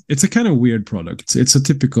 It's a kind of weird product. It's a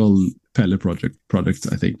typical Pelle product,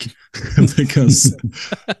 I think, because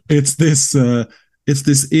it's this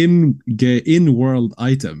in-world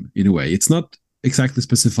item in a way. It's not exactly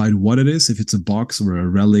specified what it is, if it's a box or a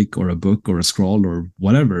relic or a book or a scroll or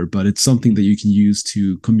whatever, but it's something that you can use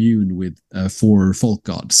to commune with four folk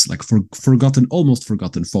gods, like almost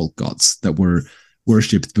forgotten folk gods that were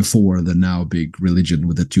worshipped before the now big religion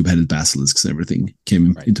with the two-headed basilisks and everything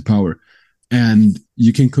came into power. And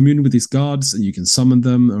you can commune with these gods and you can summon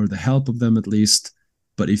them or the help of them at least.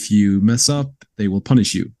 But if you mess up, they will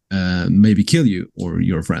punish you, maybe kill you or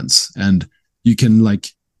your friends. And you can like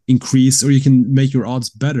increase, or you can make your odds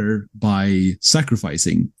better by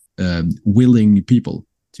sacrificing willing people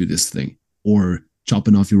to this thing, or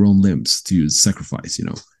chopping off your own limbs to sacrifice, and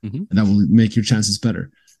that will make your chances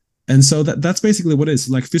better. And so that's basically what it is.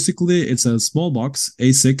 Like physically, it's a small box,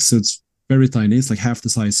 A6, so it's very tiny. It's like half the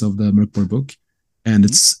size of the Mörk book. And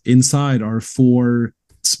it's inside are 4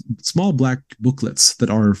 small black booklets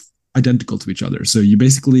that are identical to each other. So you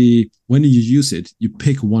basically, when you use it, you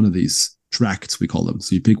pick one of these tracts, we call them.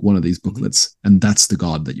 So you pick one of these booklets, and that's the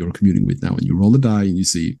god that you're communing with now. And you roll the die and you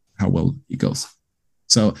see how well it goes.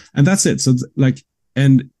 So, and that's it. So like,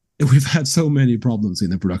 and we've had so many problems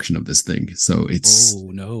in the production of this thing. So it's,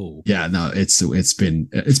 it's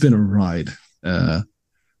been a ride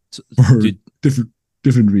for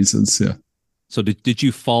different reasons. Yeah. So did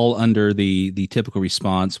you fall under the typical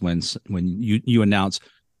response when you announce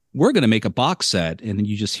we're going to make a box set, and then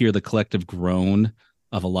you just hear the collective groan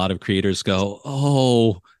of a lot of creators go,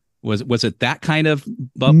 "Oh, was it that kind of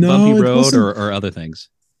bumpy road or other things?"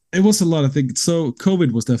 It was a lot of things. So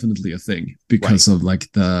COVID was definitely a thing because of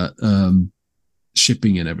like the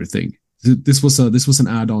shipping and everything. This was an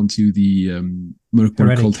add-on to the Mörk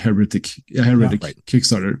board called Heretic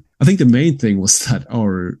Kickstarter. I think the main thing was that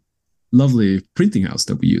our lovely printing house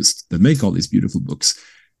that we used that make all these beautiful books,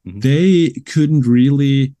 they couldn't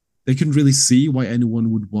really see why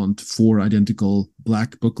anyone would want 4 identical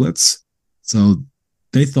black booklets. So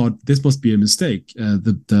they thought this must be a mistake.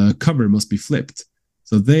 The cover must be flipped.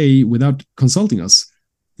 So they, without consulting us,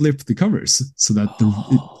 flipped the covers so that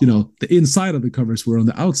the inside of the covers were on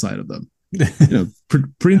the outside of them.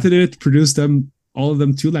 Printed it, produced them, all of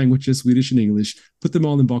them 2 languages, Swedish and English, put them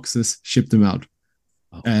all in boxes, shipped them out.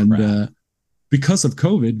 Because of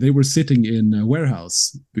COVID, they were sitting in a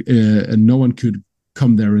warehouse and no one could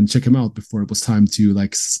come there and check them out before it was time to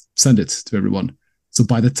like send it to everyone. So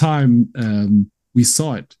by the time we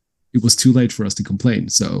saw it, it was too late for us to complain.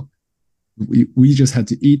 So we just had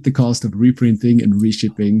to eat the cost of reprinting and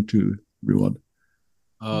reshipping to everyone.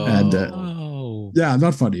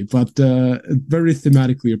 Not funny, but very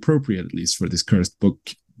thematically appropriate, at least for this cursed book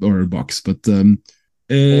or box. But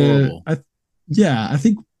I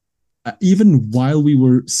think even while we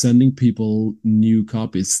were sending people new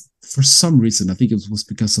copies, for some reason, I think it was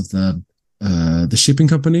because of the shipping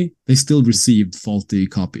company, they still received faulty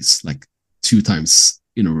copies like 2 times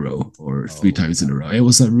in a row or 3 times in a row. It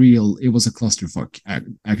was a clusterfuck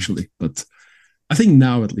actually. But I think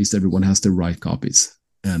now at least everyone has the right copies,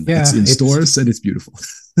 and it's in stores and it's beautiful.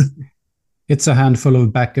 It's a handful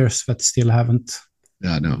of backers that still haven't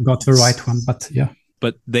got the right one, but yeah.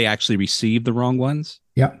 But they actually received the wrong ones?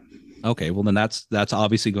 Yeah. Okay, well then that's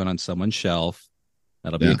obviously going on someone's shelf.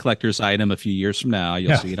 That'll be a collector's item a few years from now.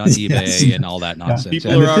 You'll see it on eBay and all that nonsense.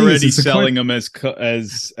 People are already selling them as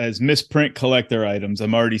misprint collector items.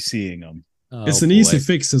 I'm already seeing them. It's an easy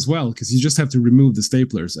fix as well, because you just have to remove the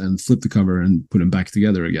staplers and flip the cover and put them back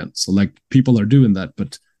together again. So like people are doing that,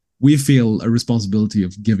 but we feel a responsibility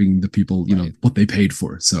of giving the people, what they paid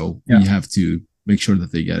for. So we have to make sure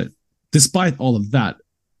that they get it. Despite all of that,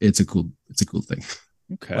 it's a cool thing.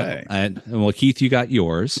 Okay. Well, Keith, you got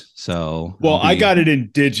yours. So I got it in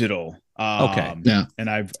digital. Okay. Yeah. And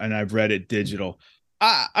I've read it digital.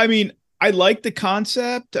 I mean, I like the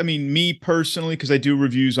concept. I mean, me personally, because I do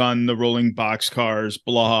reviews on the Rolling Boxcars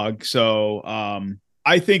blog. So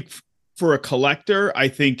I think for a collector, I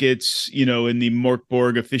think it's, in the Mörk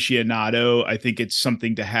Borg aficionado, I think it's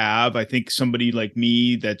something to have. I think somebody like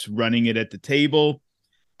me that's running it at the table,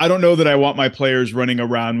 I don't know that I want my players running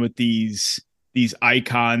around with these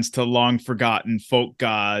icons to long forgotten folk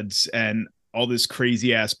gods and all this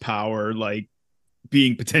crazy ass power, like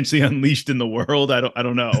being potentially unleashed in the world. I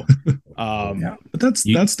don't know. But that's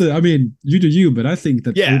the, I mean, you do you, but I think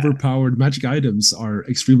that overpowered magic items are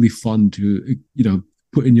extremely fun to,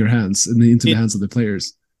 put in your hands and into the hands of the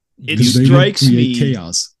players. It strikes me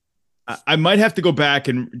chaos. I might have to go back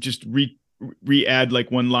and just re-add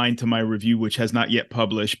like one line to my review, which has not yet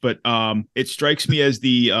published, but it strikes me as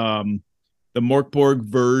the Mörk Borg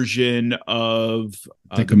version of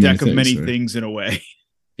the deck of many things in a way.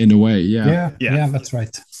 In a way, yeah. Yeah, that's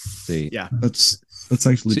right. See, yeah, that's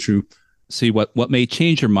actually true. See, what may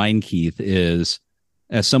change your mind, Keith, is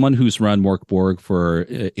as someone who's run Mörk Borg for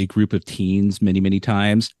a group of teens many, many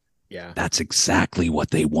times, Yeah. That's exactly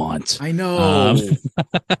what they want. I know.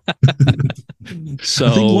 So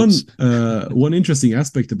I think one interesting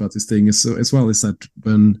aspect about this thing is as well is that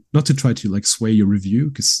when not to try to like sway your review,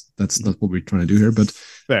 because that's not what we're trying to do here, but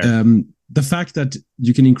the fact that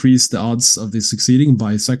you can increase the odds of this succeeding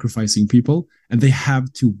by sacrificing people, and they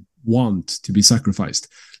have to want to be sacrificed.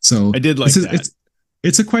 So I did like that.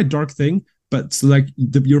 It's a quite dark thing, but like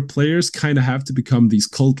your players kind of have to become these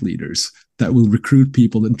cult leaders that will recruit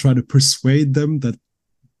people and try to persuade them that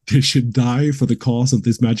they should die for the cause of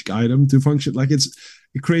this magic item to function. Like it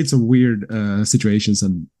creates a weird situations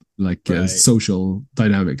and like social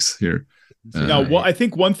dynamics here. Now, I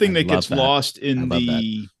think one thing that gets lost in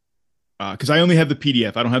the because I only have the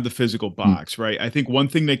PDF, I don't have the physical box, right? I think one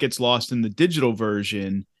thing that gets lost in the digital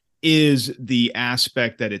version is the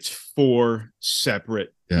aspect that it's 4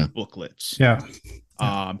 separate booklets. Yeah.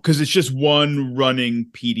 Because it's just one running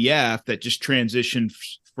PDF that just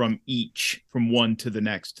transitions from one to the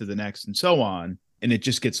next, and so on. And it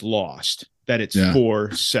just gets lost that it's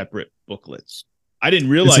 4 separate booklets. I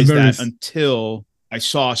didn't realize that until I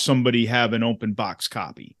saw somebody have an open box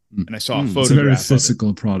copy and I saw a photograph. It's a very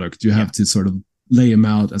physical product. You have to sort of lay them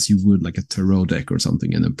out as you would like a tarot deck or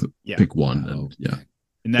something, and then pick one.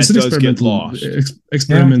 And that does get lost.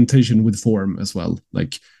 Experimentation with form as well.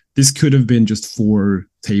 Like this could have been just 4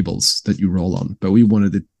 tables that you roll on, but we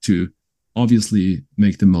wanted it to obviously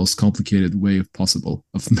make the most complicated way possible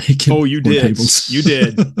of making. Oh, you did. Tables. You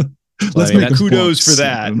did. Let's make kudos for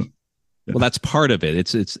that. Well, that's part of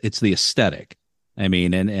it. It's the aesthetic. I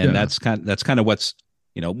mean, and that's kind of what's,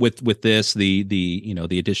 with this,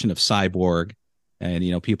 the addition of Cyborg,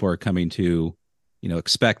 and, people are coming to,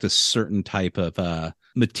 expect a certain type of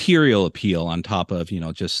material appeal on top of,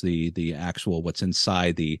 just the actual what's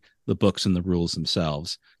inside the books and the rules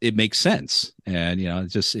themselves. It makes sense. And,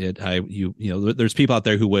 there's people out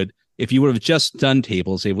there who would, if you would have just done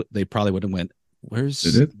tables, they probably would have went, where's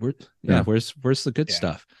the good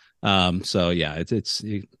stuff? It's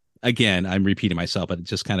again, I'm repeating myself, but it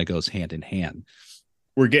just kind of goes hand in hand.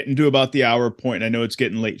 We're getting to about the hour point. I know it's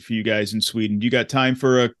getting late for you guys in Sweden. Do you got time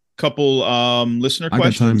for a couple listener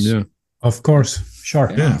questions? I got time, Of course.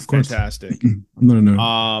 Sure. Yeah, of course. Fantastic. I'm not in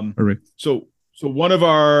a hurry. So one of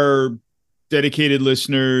our dedicated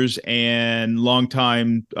listeners and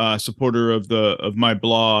longtime supporter of my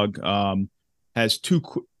blog has two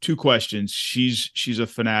questions. She's a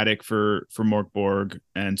fanatic for Mörk, Borg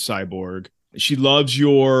and Cyborg. She loves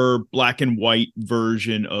your black and white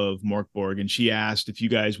version of Mörk, Borg, and she asked if you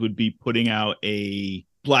guys would be putting out a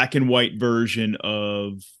black and white version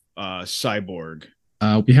of Cyborg.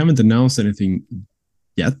 We haven't announced anything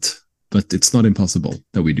yet, but it's not impossible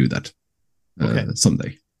that we do that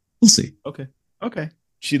someday. We'll see. Okay.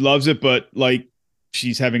 She loves it, but like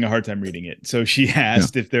she's having a hard time reading it. So she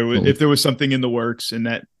asked if there was something in the works, and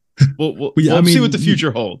that we'll see what the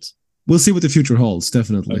future holds. We'll see what the future holds,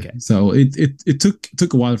 definitely. Okay. So it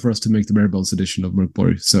took a while for us to make the bare bones edition of Mörk,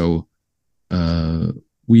 Borg. So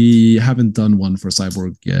we haven't done one for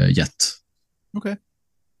Cyborg yet. Okay,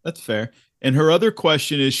 that's fair. And her other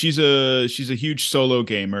question is, she's a huge solo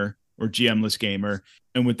gamer or GM-less gamer,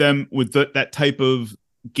 and with that type of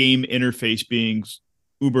game interface being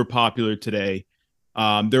uber popular today,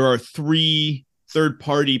 there are 3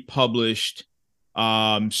 third-party published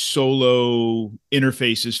solo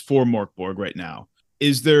interfaces for Mörk, Borg right now.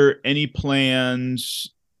 Is there any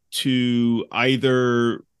plans to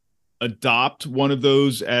either adopt one of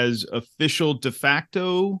those as official de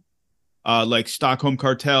facto, like Stockholm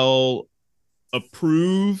Cartel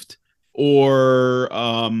approved, or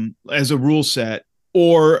as a rule set,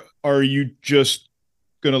 or are you just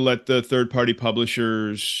going to let the third-party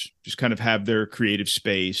publishers just kind of have their creative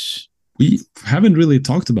space? We haven't really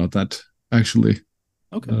talked about that, actually.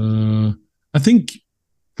 Okay. I think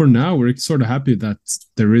for now we're sort of happy that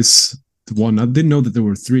there is one. I didn't know that there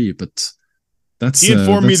were 3, but he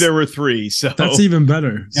informed me there were 3, so that's even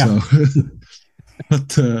better. Yeah. So,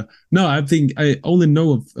 but no, I think I only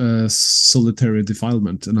know of Solitary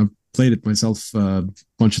Defilement, and I've played it myself a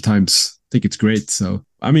bunch of times. I think it's great. So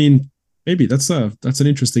I mean, maybe that's an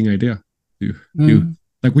interesting idea.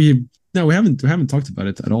 Like we haven't talked about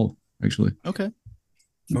it at all, actually. Okay.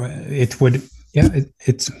 It would. Yeah,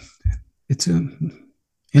 it's an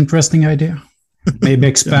interesting idea. Maybe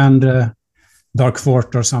expand Dark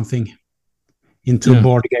Fort or something into a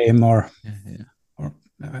board game, or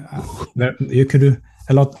you could do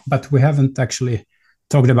a lot, but we haven't actually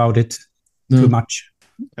talked about it too much.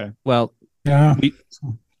 Okay. Well,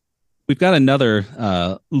 we've got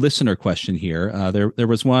another listener question here. There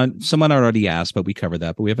was one someone already asked, but we covered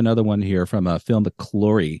that. But we have another one here from Phil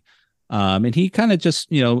McClory. And he kind of just,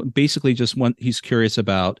 basically just he's curious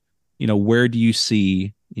about, where do you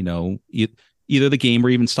see, either the game or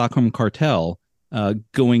even Stockholm Cartel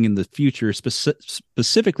going in the future,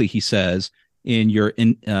 specifically, he says, in your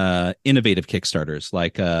innovative Kickstarters,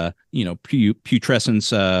 like,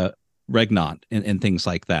 Putrescence Regnant and things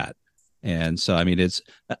like that. And so, I mean, it's,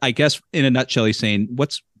 I guess in a nutshell, he's saying,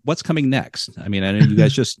 what's coming next? I mean, I know you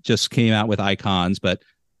guys just came out with Icons, but,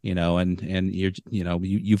 and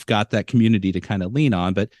you've got that community to kind of lean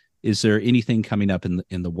on, but is there anything coming up in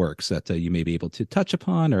the works that you may be able to touch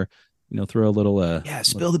upon, or throw a little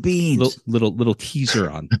spill the beans, little teaser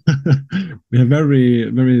on? We have very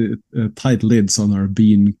very tight lids on our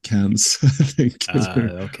bean cans, I think.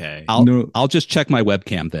 Okay, I'll just check my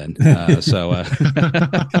webcam then.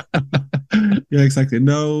 Yeah, exactly.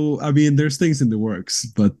 No, I mean, there's things in the works,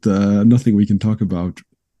 but nothing we can talk about,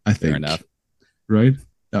 I think. Fair enough. Right?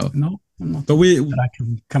 No, not but that I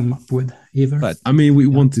can come up with either. But I mean, we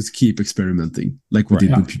want to keep experimenting, like we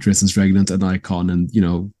did with Putrescence Regnant and Icon, and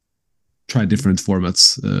try different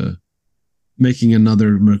formats. Making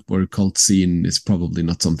another Mörk cult scene is probably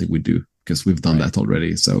not something we do, because we've done that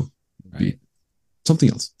already. So something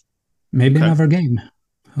else. Maybe another game.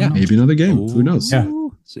 Maybe another game. Who knows? Yeah.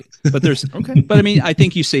 But there's But I mean, I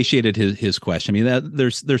think you satiated his question. I mean,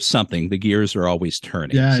 there's something. The gears are always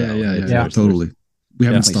turning. Yeah, totally. We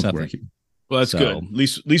haven't stopped working. Well, that's good. At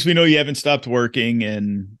least we know you haven't stopped working,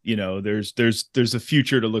 and there's a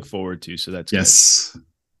future to look forward to. So that's good.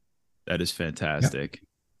 That is fantastic. Yep.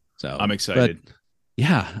 So I'm excited. But,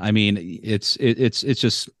 yeah, I mean, it's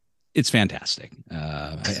fantastic.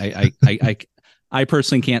 I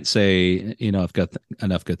personally can't say I've got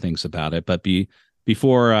enough good things about it. But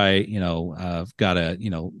before I got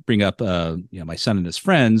to bring up my son and his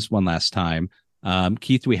friends one last time.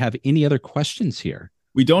 Keith, do we have any other questions here?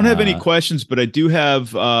 We don't have any questions, but I do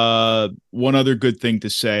have one other good thing to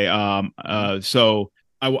say. So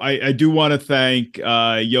I do want to thank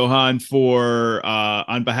Johan for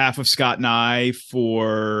on behalf of Scott and I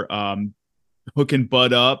for hooking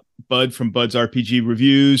Bud from Bud's RPG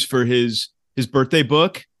Reviews for his birthday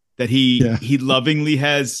book that he lovingly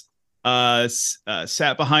has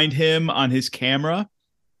sat behind him on his camera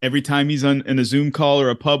every time he's in a Zoom call or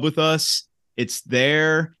a pub with us. It's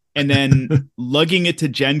there, and then lugging it to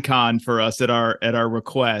Gen Con for us at our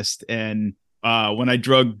request. And when I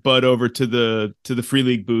drug Bud over to the Free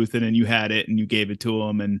League booth, and then you had it and you gave it to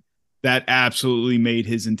him, and that absolutely made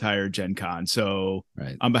his entire Gen Con. So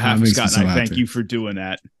on behalf of Scott and I, thank you for doing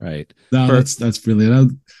that. Right. No, that's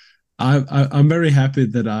brilliant. I'm very happy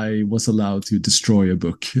that I was allowed to destroy a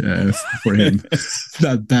book for him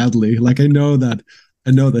that badly. Like, I know that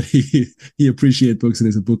he appreciates books and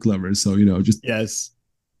is a book lover. So, just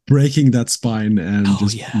breaking that spine and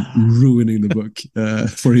ruining the book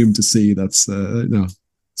for him to see, that's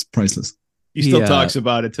it's priceless. He still talks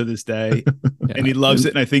about it to this day, and he loves it.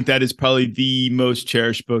 And I think that is probably the most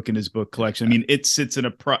cherished book in his book collection. I mean, it sits in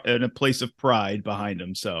a place of pride behind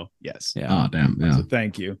him. So yes. Yeah. Oh, damn. Yeah. So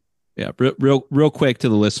thank you. Yeah. Real quick to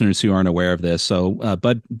the listeners who aren't aware of this. So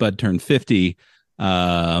Bud turned 50.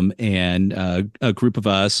 And a group of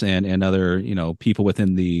us and other people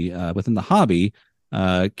within the hobby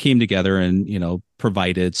came together and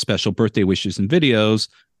provided special birthday wishes and videos.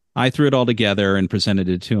 I threw it all together and presented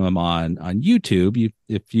it to him on YouTube.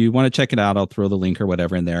 If you want to check it out, I'll throw the link or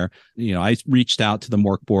whatever in there. I reached out to the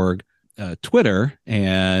Borg Twitter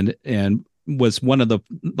and was one of the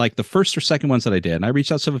first or second ones that I did. And I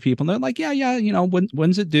reached out to several people, and they're like,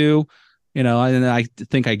 when's it due? And I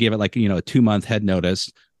think I gave it a 2-month head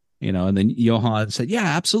notice, and then Johan said, yeah,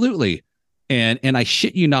 absolutely. And I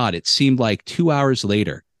shit you not, it seemed like 2 hours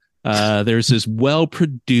later, there's this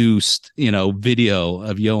well-produced, video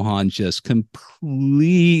of Johan just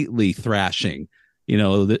completely thrashing,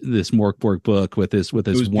 this Borg book with this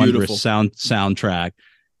wondrous soundtrack.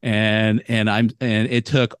 And it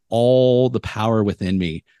took all the power within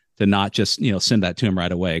me to not just, send that to him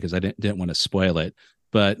right away, because I didn't want to spoil it.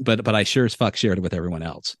 But I sure as fuck shared it with everyone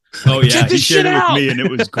else. Oh yeah, he shared it with me, and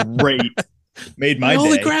it was great. Made my day.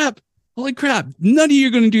 Holy crap! None of you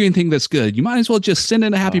are going to do anything that's good. You might as well just send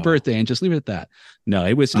in a happy birthday and just leave it at that. No,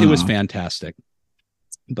 it was fantastic.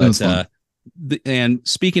 But and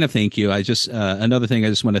speaking of thank you, I just another thing I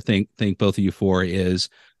just want to thank both of you for is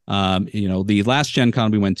the last Gen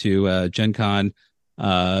Con we went to, Gen Con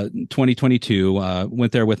 2022,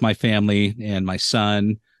 went there with my family and my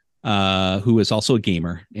son, who is also a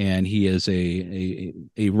gamer, and he is a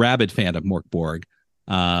rabid fan of Borg.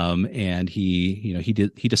 And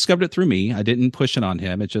he discovered it through me. I didn't push it on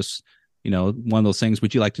him. It's just, one of those things.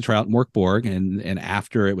 Would you like to try out Borg? And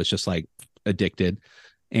after, it was just like addicted.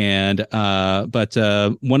 And but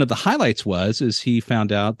one of the highlights is he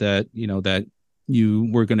found out that that you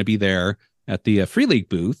were going to be there at the Free League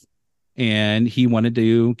booth, and he wanted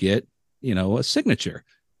to get a signature.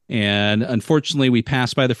 And unfortunately, we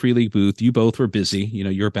passed by the Free League booth. You both were busy.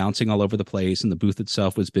 You were bouncing all over the place, and the booth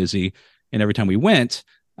itself was busy. And every time we went,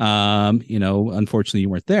 unfortunately, you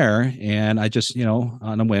weren't there. And I just,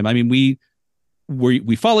 on a whim. I mean, we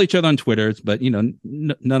follow each other on Twitter, but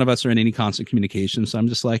none of us are in any constant communication. So I'm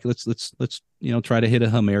just like, let's try to hit a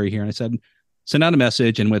Hail Mary here. And I said, send out a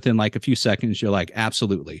message, and within like a few seconds, you're like,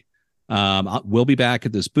 absolutely. We'll be back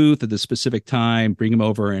at this booth at this specific time. Bring him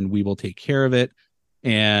over, and we will take care of it.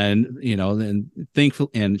 And then thankful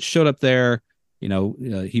and showed up there.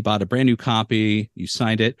 He bought a brand new copy. You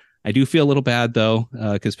signed it. I do feel a little bad though,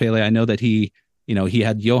 because Pele, I know that he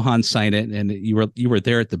had Johan sign it, and you were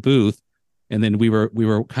there at the booth, and then we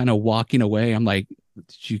were kind of walking away. I'm like,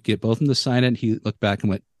 did you get both of them to sign it? And he looked back and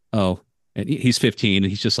went, oh, and he's 15, and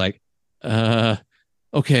he's just like,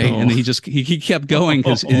 okay. And then he kept going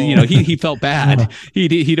because he felt bad. He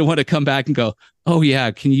didn't want to come back and go, oh yeah,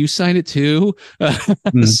 can you sign it too?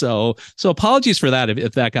 So apologies for that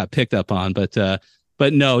if that got picked up on,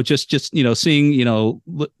 but no, just seeing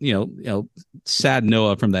sad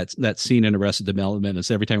Noah from that scene in Arrested Development is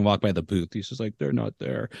every time we walk by the booth, he's just like, they're not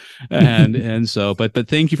there, and so but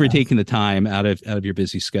thank you for taking the time out of your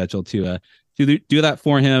busy schedule to do that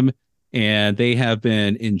for him. And they have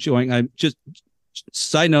been enjoying. I'm just.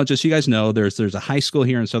 Side note, just so you guys know, there's a high school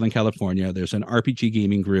here in Southern California. There's an RPG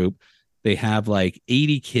gaming group. They have like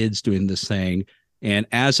 80 kids doing this thing. And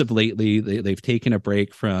as of lately, they've taken a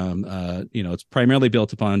break from, it's primarily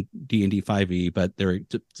built upon D&D 5e, but they're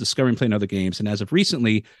discovering playing other games. And as of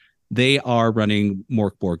recently, they are running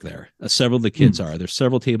Mörk Borg there. Several of the kids are. There's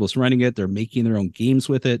several tables running it. They're making their own games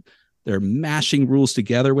with it. They're mashing rules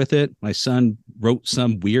together with it. My son wrote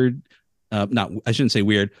some weird, I shouldn't say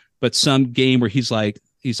weird, but some game where he's like,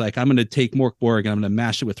 I'm going to take Mörk Borg and I'm going to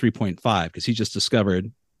mash it with 3.5 because he just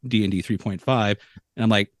discovered D&D 3.5. And I'm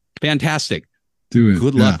like, fantastic. Do it.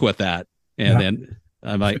 Good luck with that. And then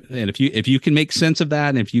I'm like, and if you can make sense of that,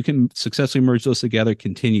 and if you can successfully merge those together,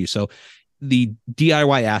 continue. So the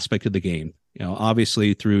DIY aspect of the game,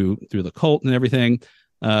 obviously through the cult and everything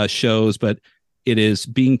shows, but it is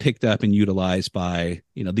being picked up and utilized by,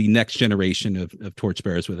 the next generation of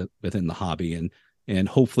torchbearers within the hobby. And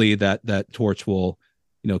hopefully that torch will,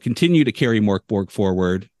 continue to carry Mörk Borg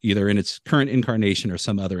forward, either in its current incarnation or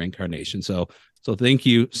some other incarnation. So thank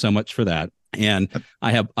you so much for that. And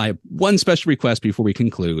I have one special request before we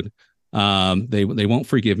conclude. They won't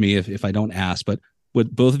forgive me if I don't ask, but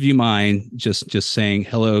would both of you mind just saying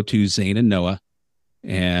hello to Zane and Noah,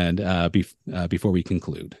 and before we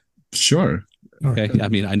conclude? Sure. Okay. I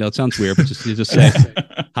mean, I know it sounds weird, but just say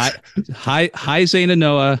hi, Zane and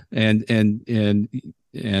Noah, and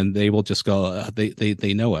they will just go.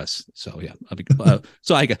 They know us. So yeah.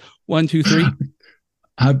 So I got 1, 2, 3.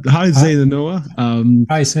 Hi, Zane and Noah.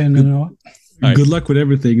 Hi, Zane and Noah. Good luck with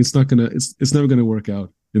everything. It's never gonna work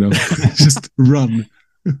out. Just run.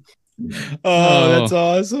 Oh, that's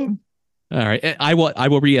awesome. All right. I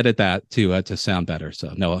will re-edit that to sound better.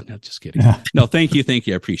 So no, just kidding. No, thank you.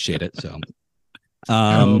 I appreciate it. So.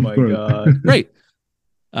 Oh my God. Great.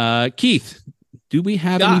 Keith, do we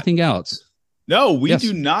have anything else? No, we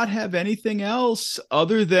do not have anything else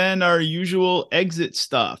other than our usual exit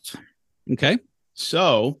stuff. Okay.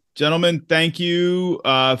 So, gentlemen, thank you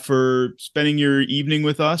for spending your evening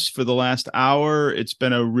with us for the last hour. It's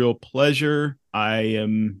been a real pleasure. I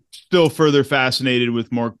am still further fascinated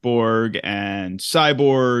with Mörk Borg and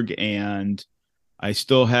Cyborg, and I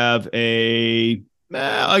still have a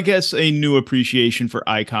new appreciation for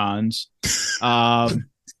icons.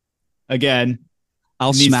 Again,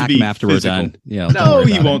 I'll smack him after we're done. Yeah, no,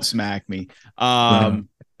 he won't smack me.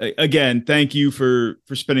 Again, thank you for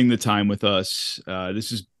spending the time with us.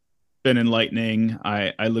 This has been enlightening.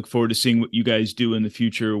 I look forward to seeing what you guys do in the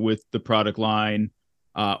future with the product line,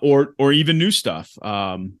 or even new stuff.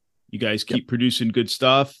 You guys keep producing good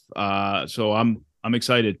stuff. So I'm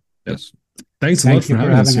excited. Yes. Thanks a lot for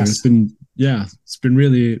having us here. It's been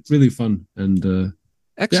really, really fun. And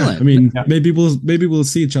excellent. Maybe we'll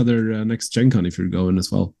see each other next Gen Con if you're going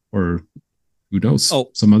as well, or who knows,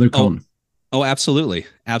 some other con. Oh, absolutely.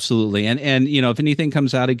 Absolutely. And if anything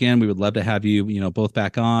comes out again, we would love to have you, both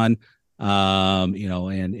back on,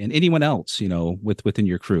 and anyone else, within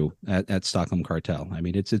your crew at Stockholm Cartel. I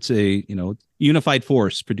mean, it's a, unified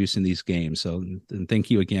force producing these games. So and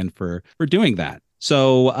thank you again for doing that.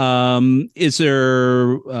 So, is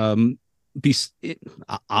there,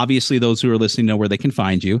 obviously those who are listening know where they can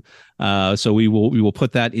find you. So we will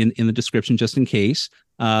put that in the description just in case.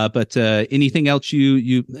 But anything else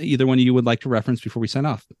you either one of you would like to reference before we sign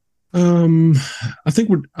off? I think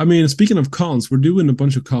speaking of cons, we're doing a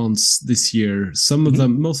bunch of cons this year. Some of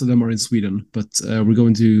them, most of them are in Sweden, but we're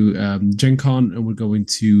going to Gen Con and we're going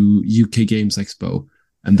to UK Games Expo.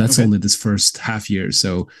 And that's only this first half year.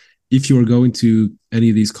 So if you are going to any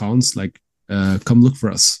of these cons, come look for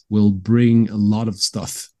us. We'll bring a lot of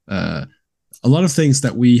stuff. A lot of things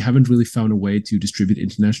that we haven't really found a way to distribute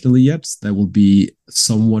internationally yet. That will be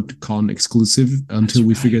somewhat con exclusive until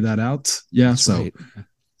we figure that out. Yeah, so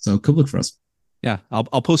come look for us. Yeah,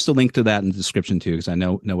 I'll post a link to that in the description too, because I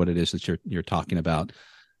know what it is that you're talking about.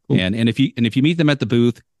 Cool. And if you meet them at the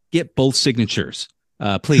booth, get both signatures,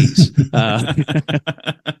 please.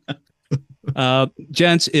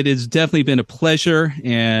 Gents, it has definitely been a pleasure.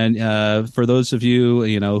 And for those of you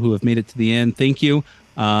who have made it to the end, thank you.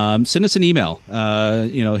 Send us an email.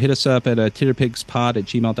 Hit us up at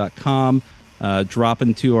titterpigspod@gmail.com. Drop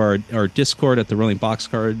into our Discord at the Rolling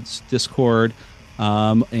Boxcards Discord.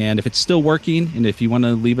 And if it's still working, and if you want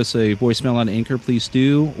to leave us a voicemail on Anchor, please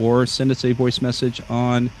do, or send us a voice message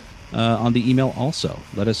on the email also.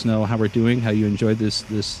 Let us know how we're doing, how you enjoyed this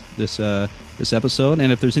episode,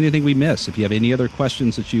 and if there's anything we missed. If you have any other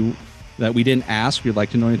questions that we didn't ask, or you'd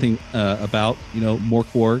like to know anything about,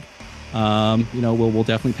 Mörk Borg, we'll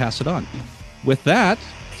definitely pass it on. With that,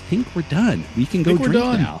 I think we're done. We can go drink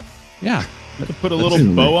now. Yeah. We can put a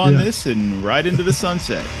little bow on this and ride into the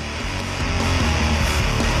sunset.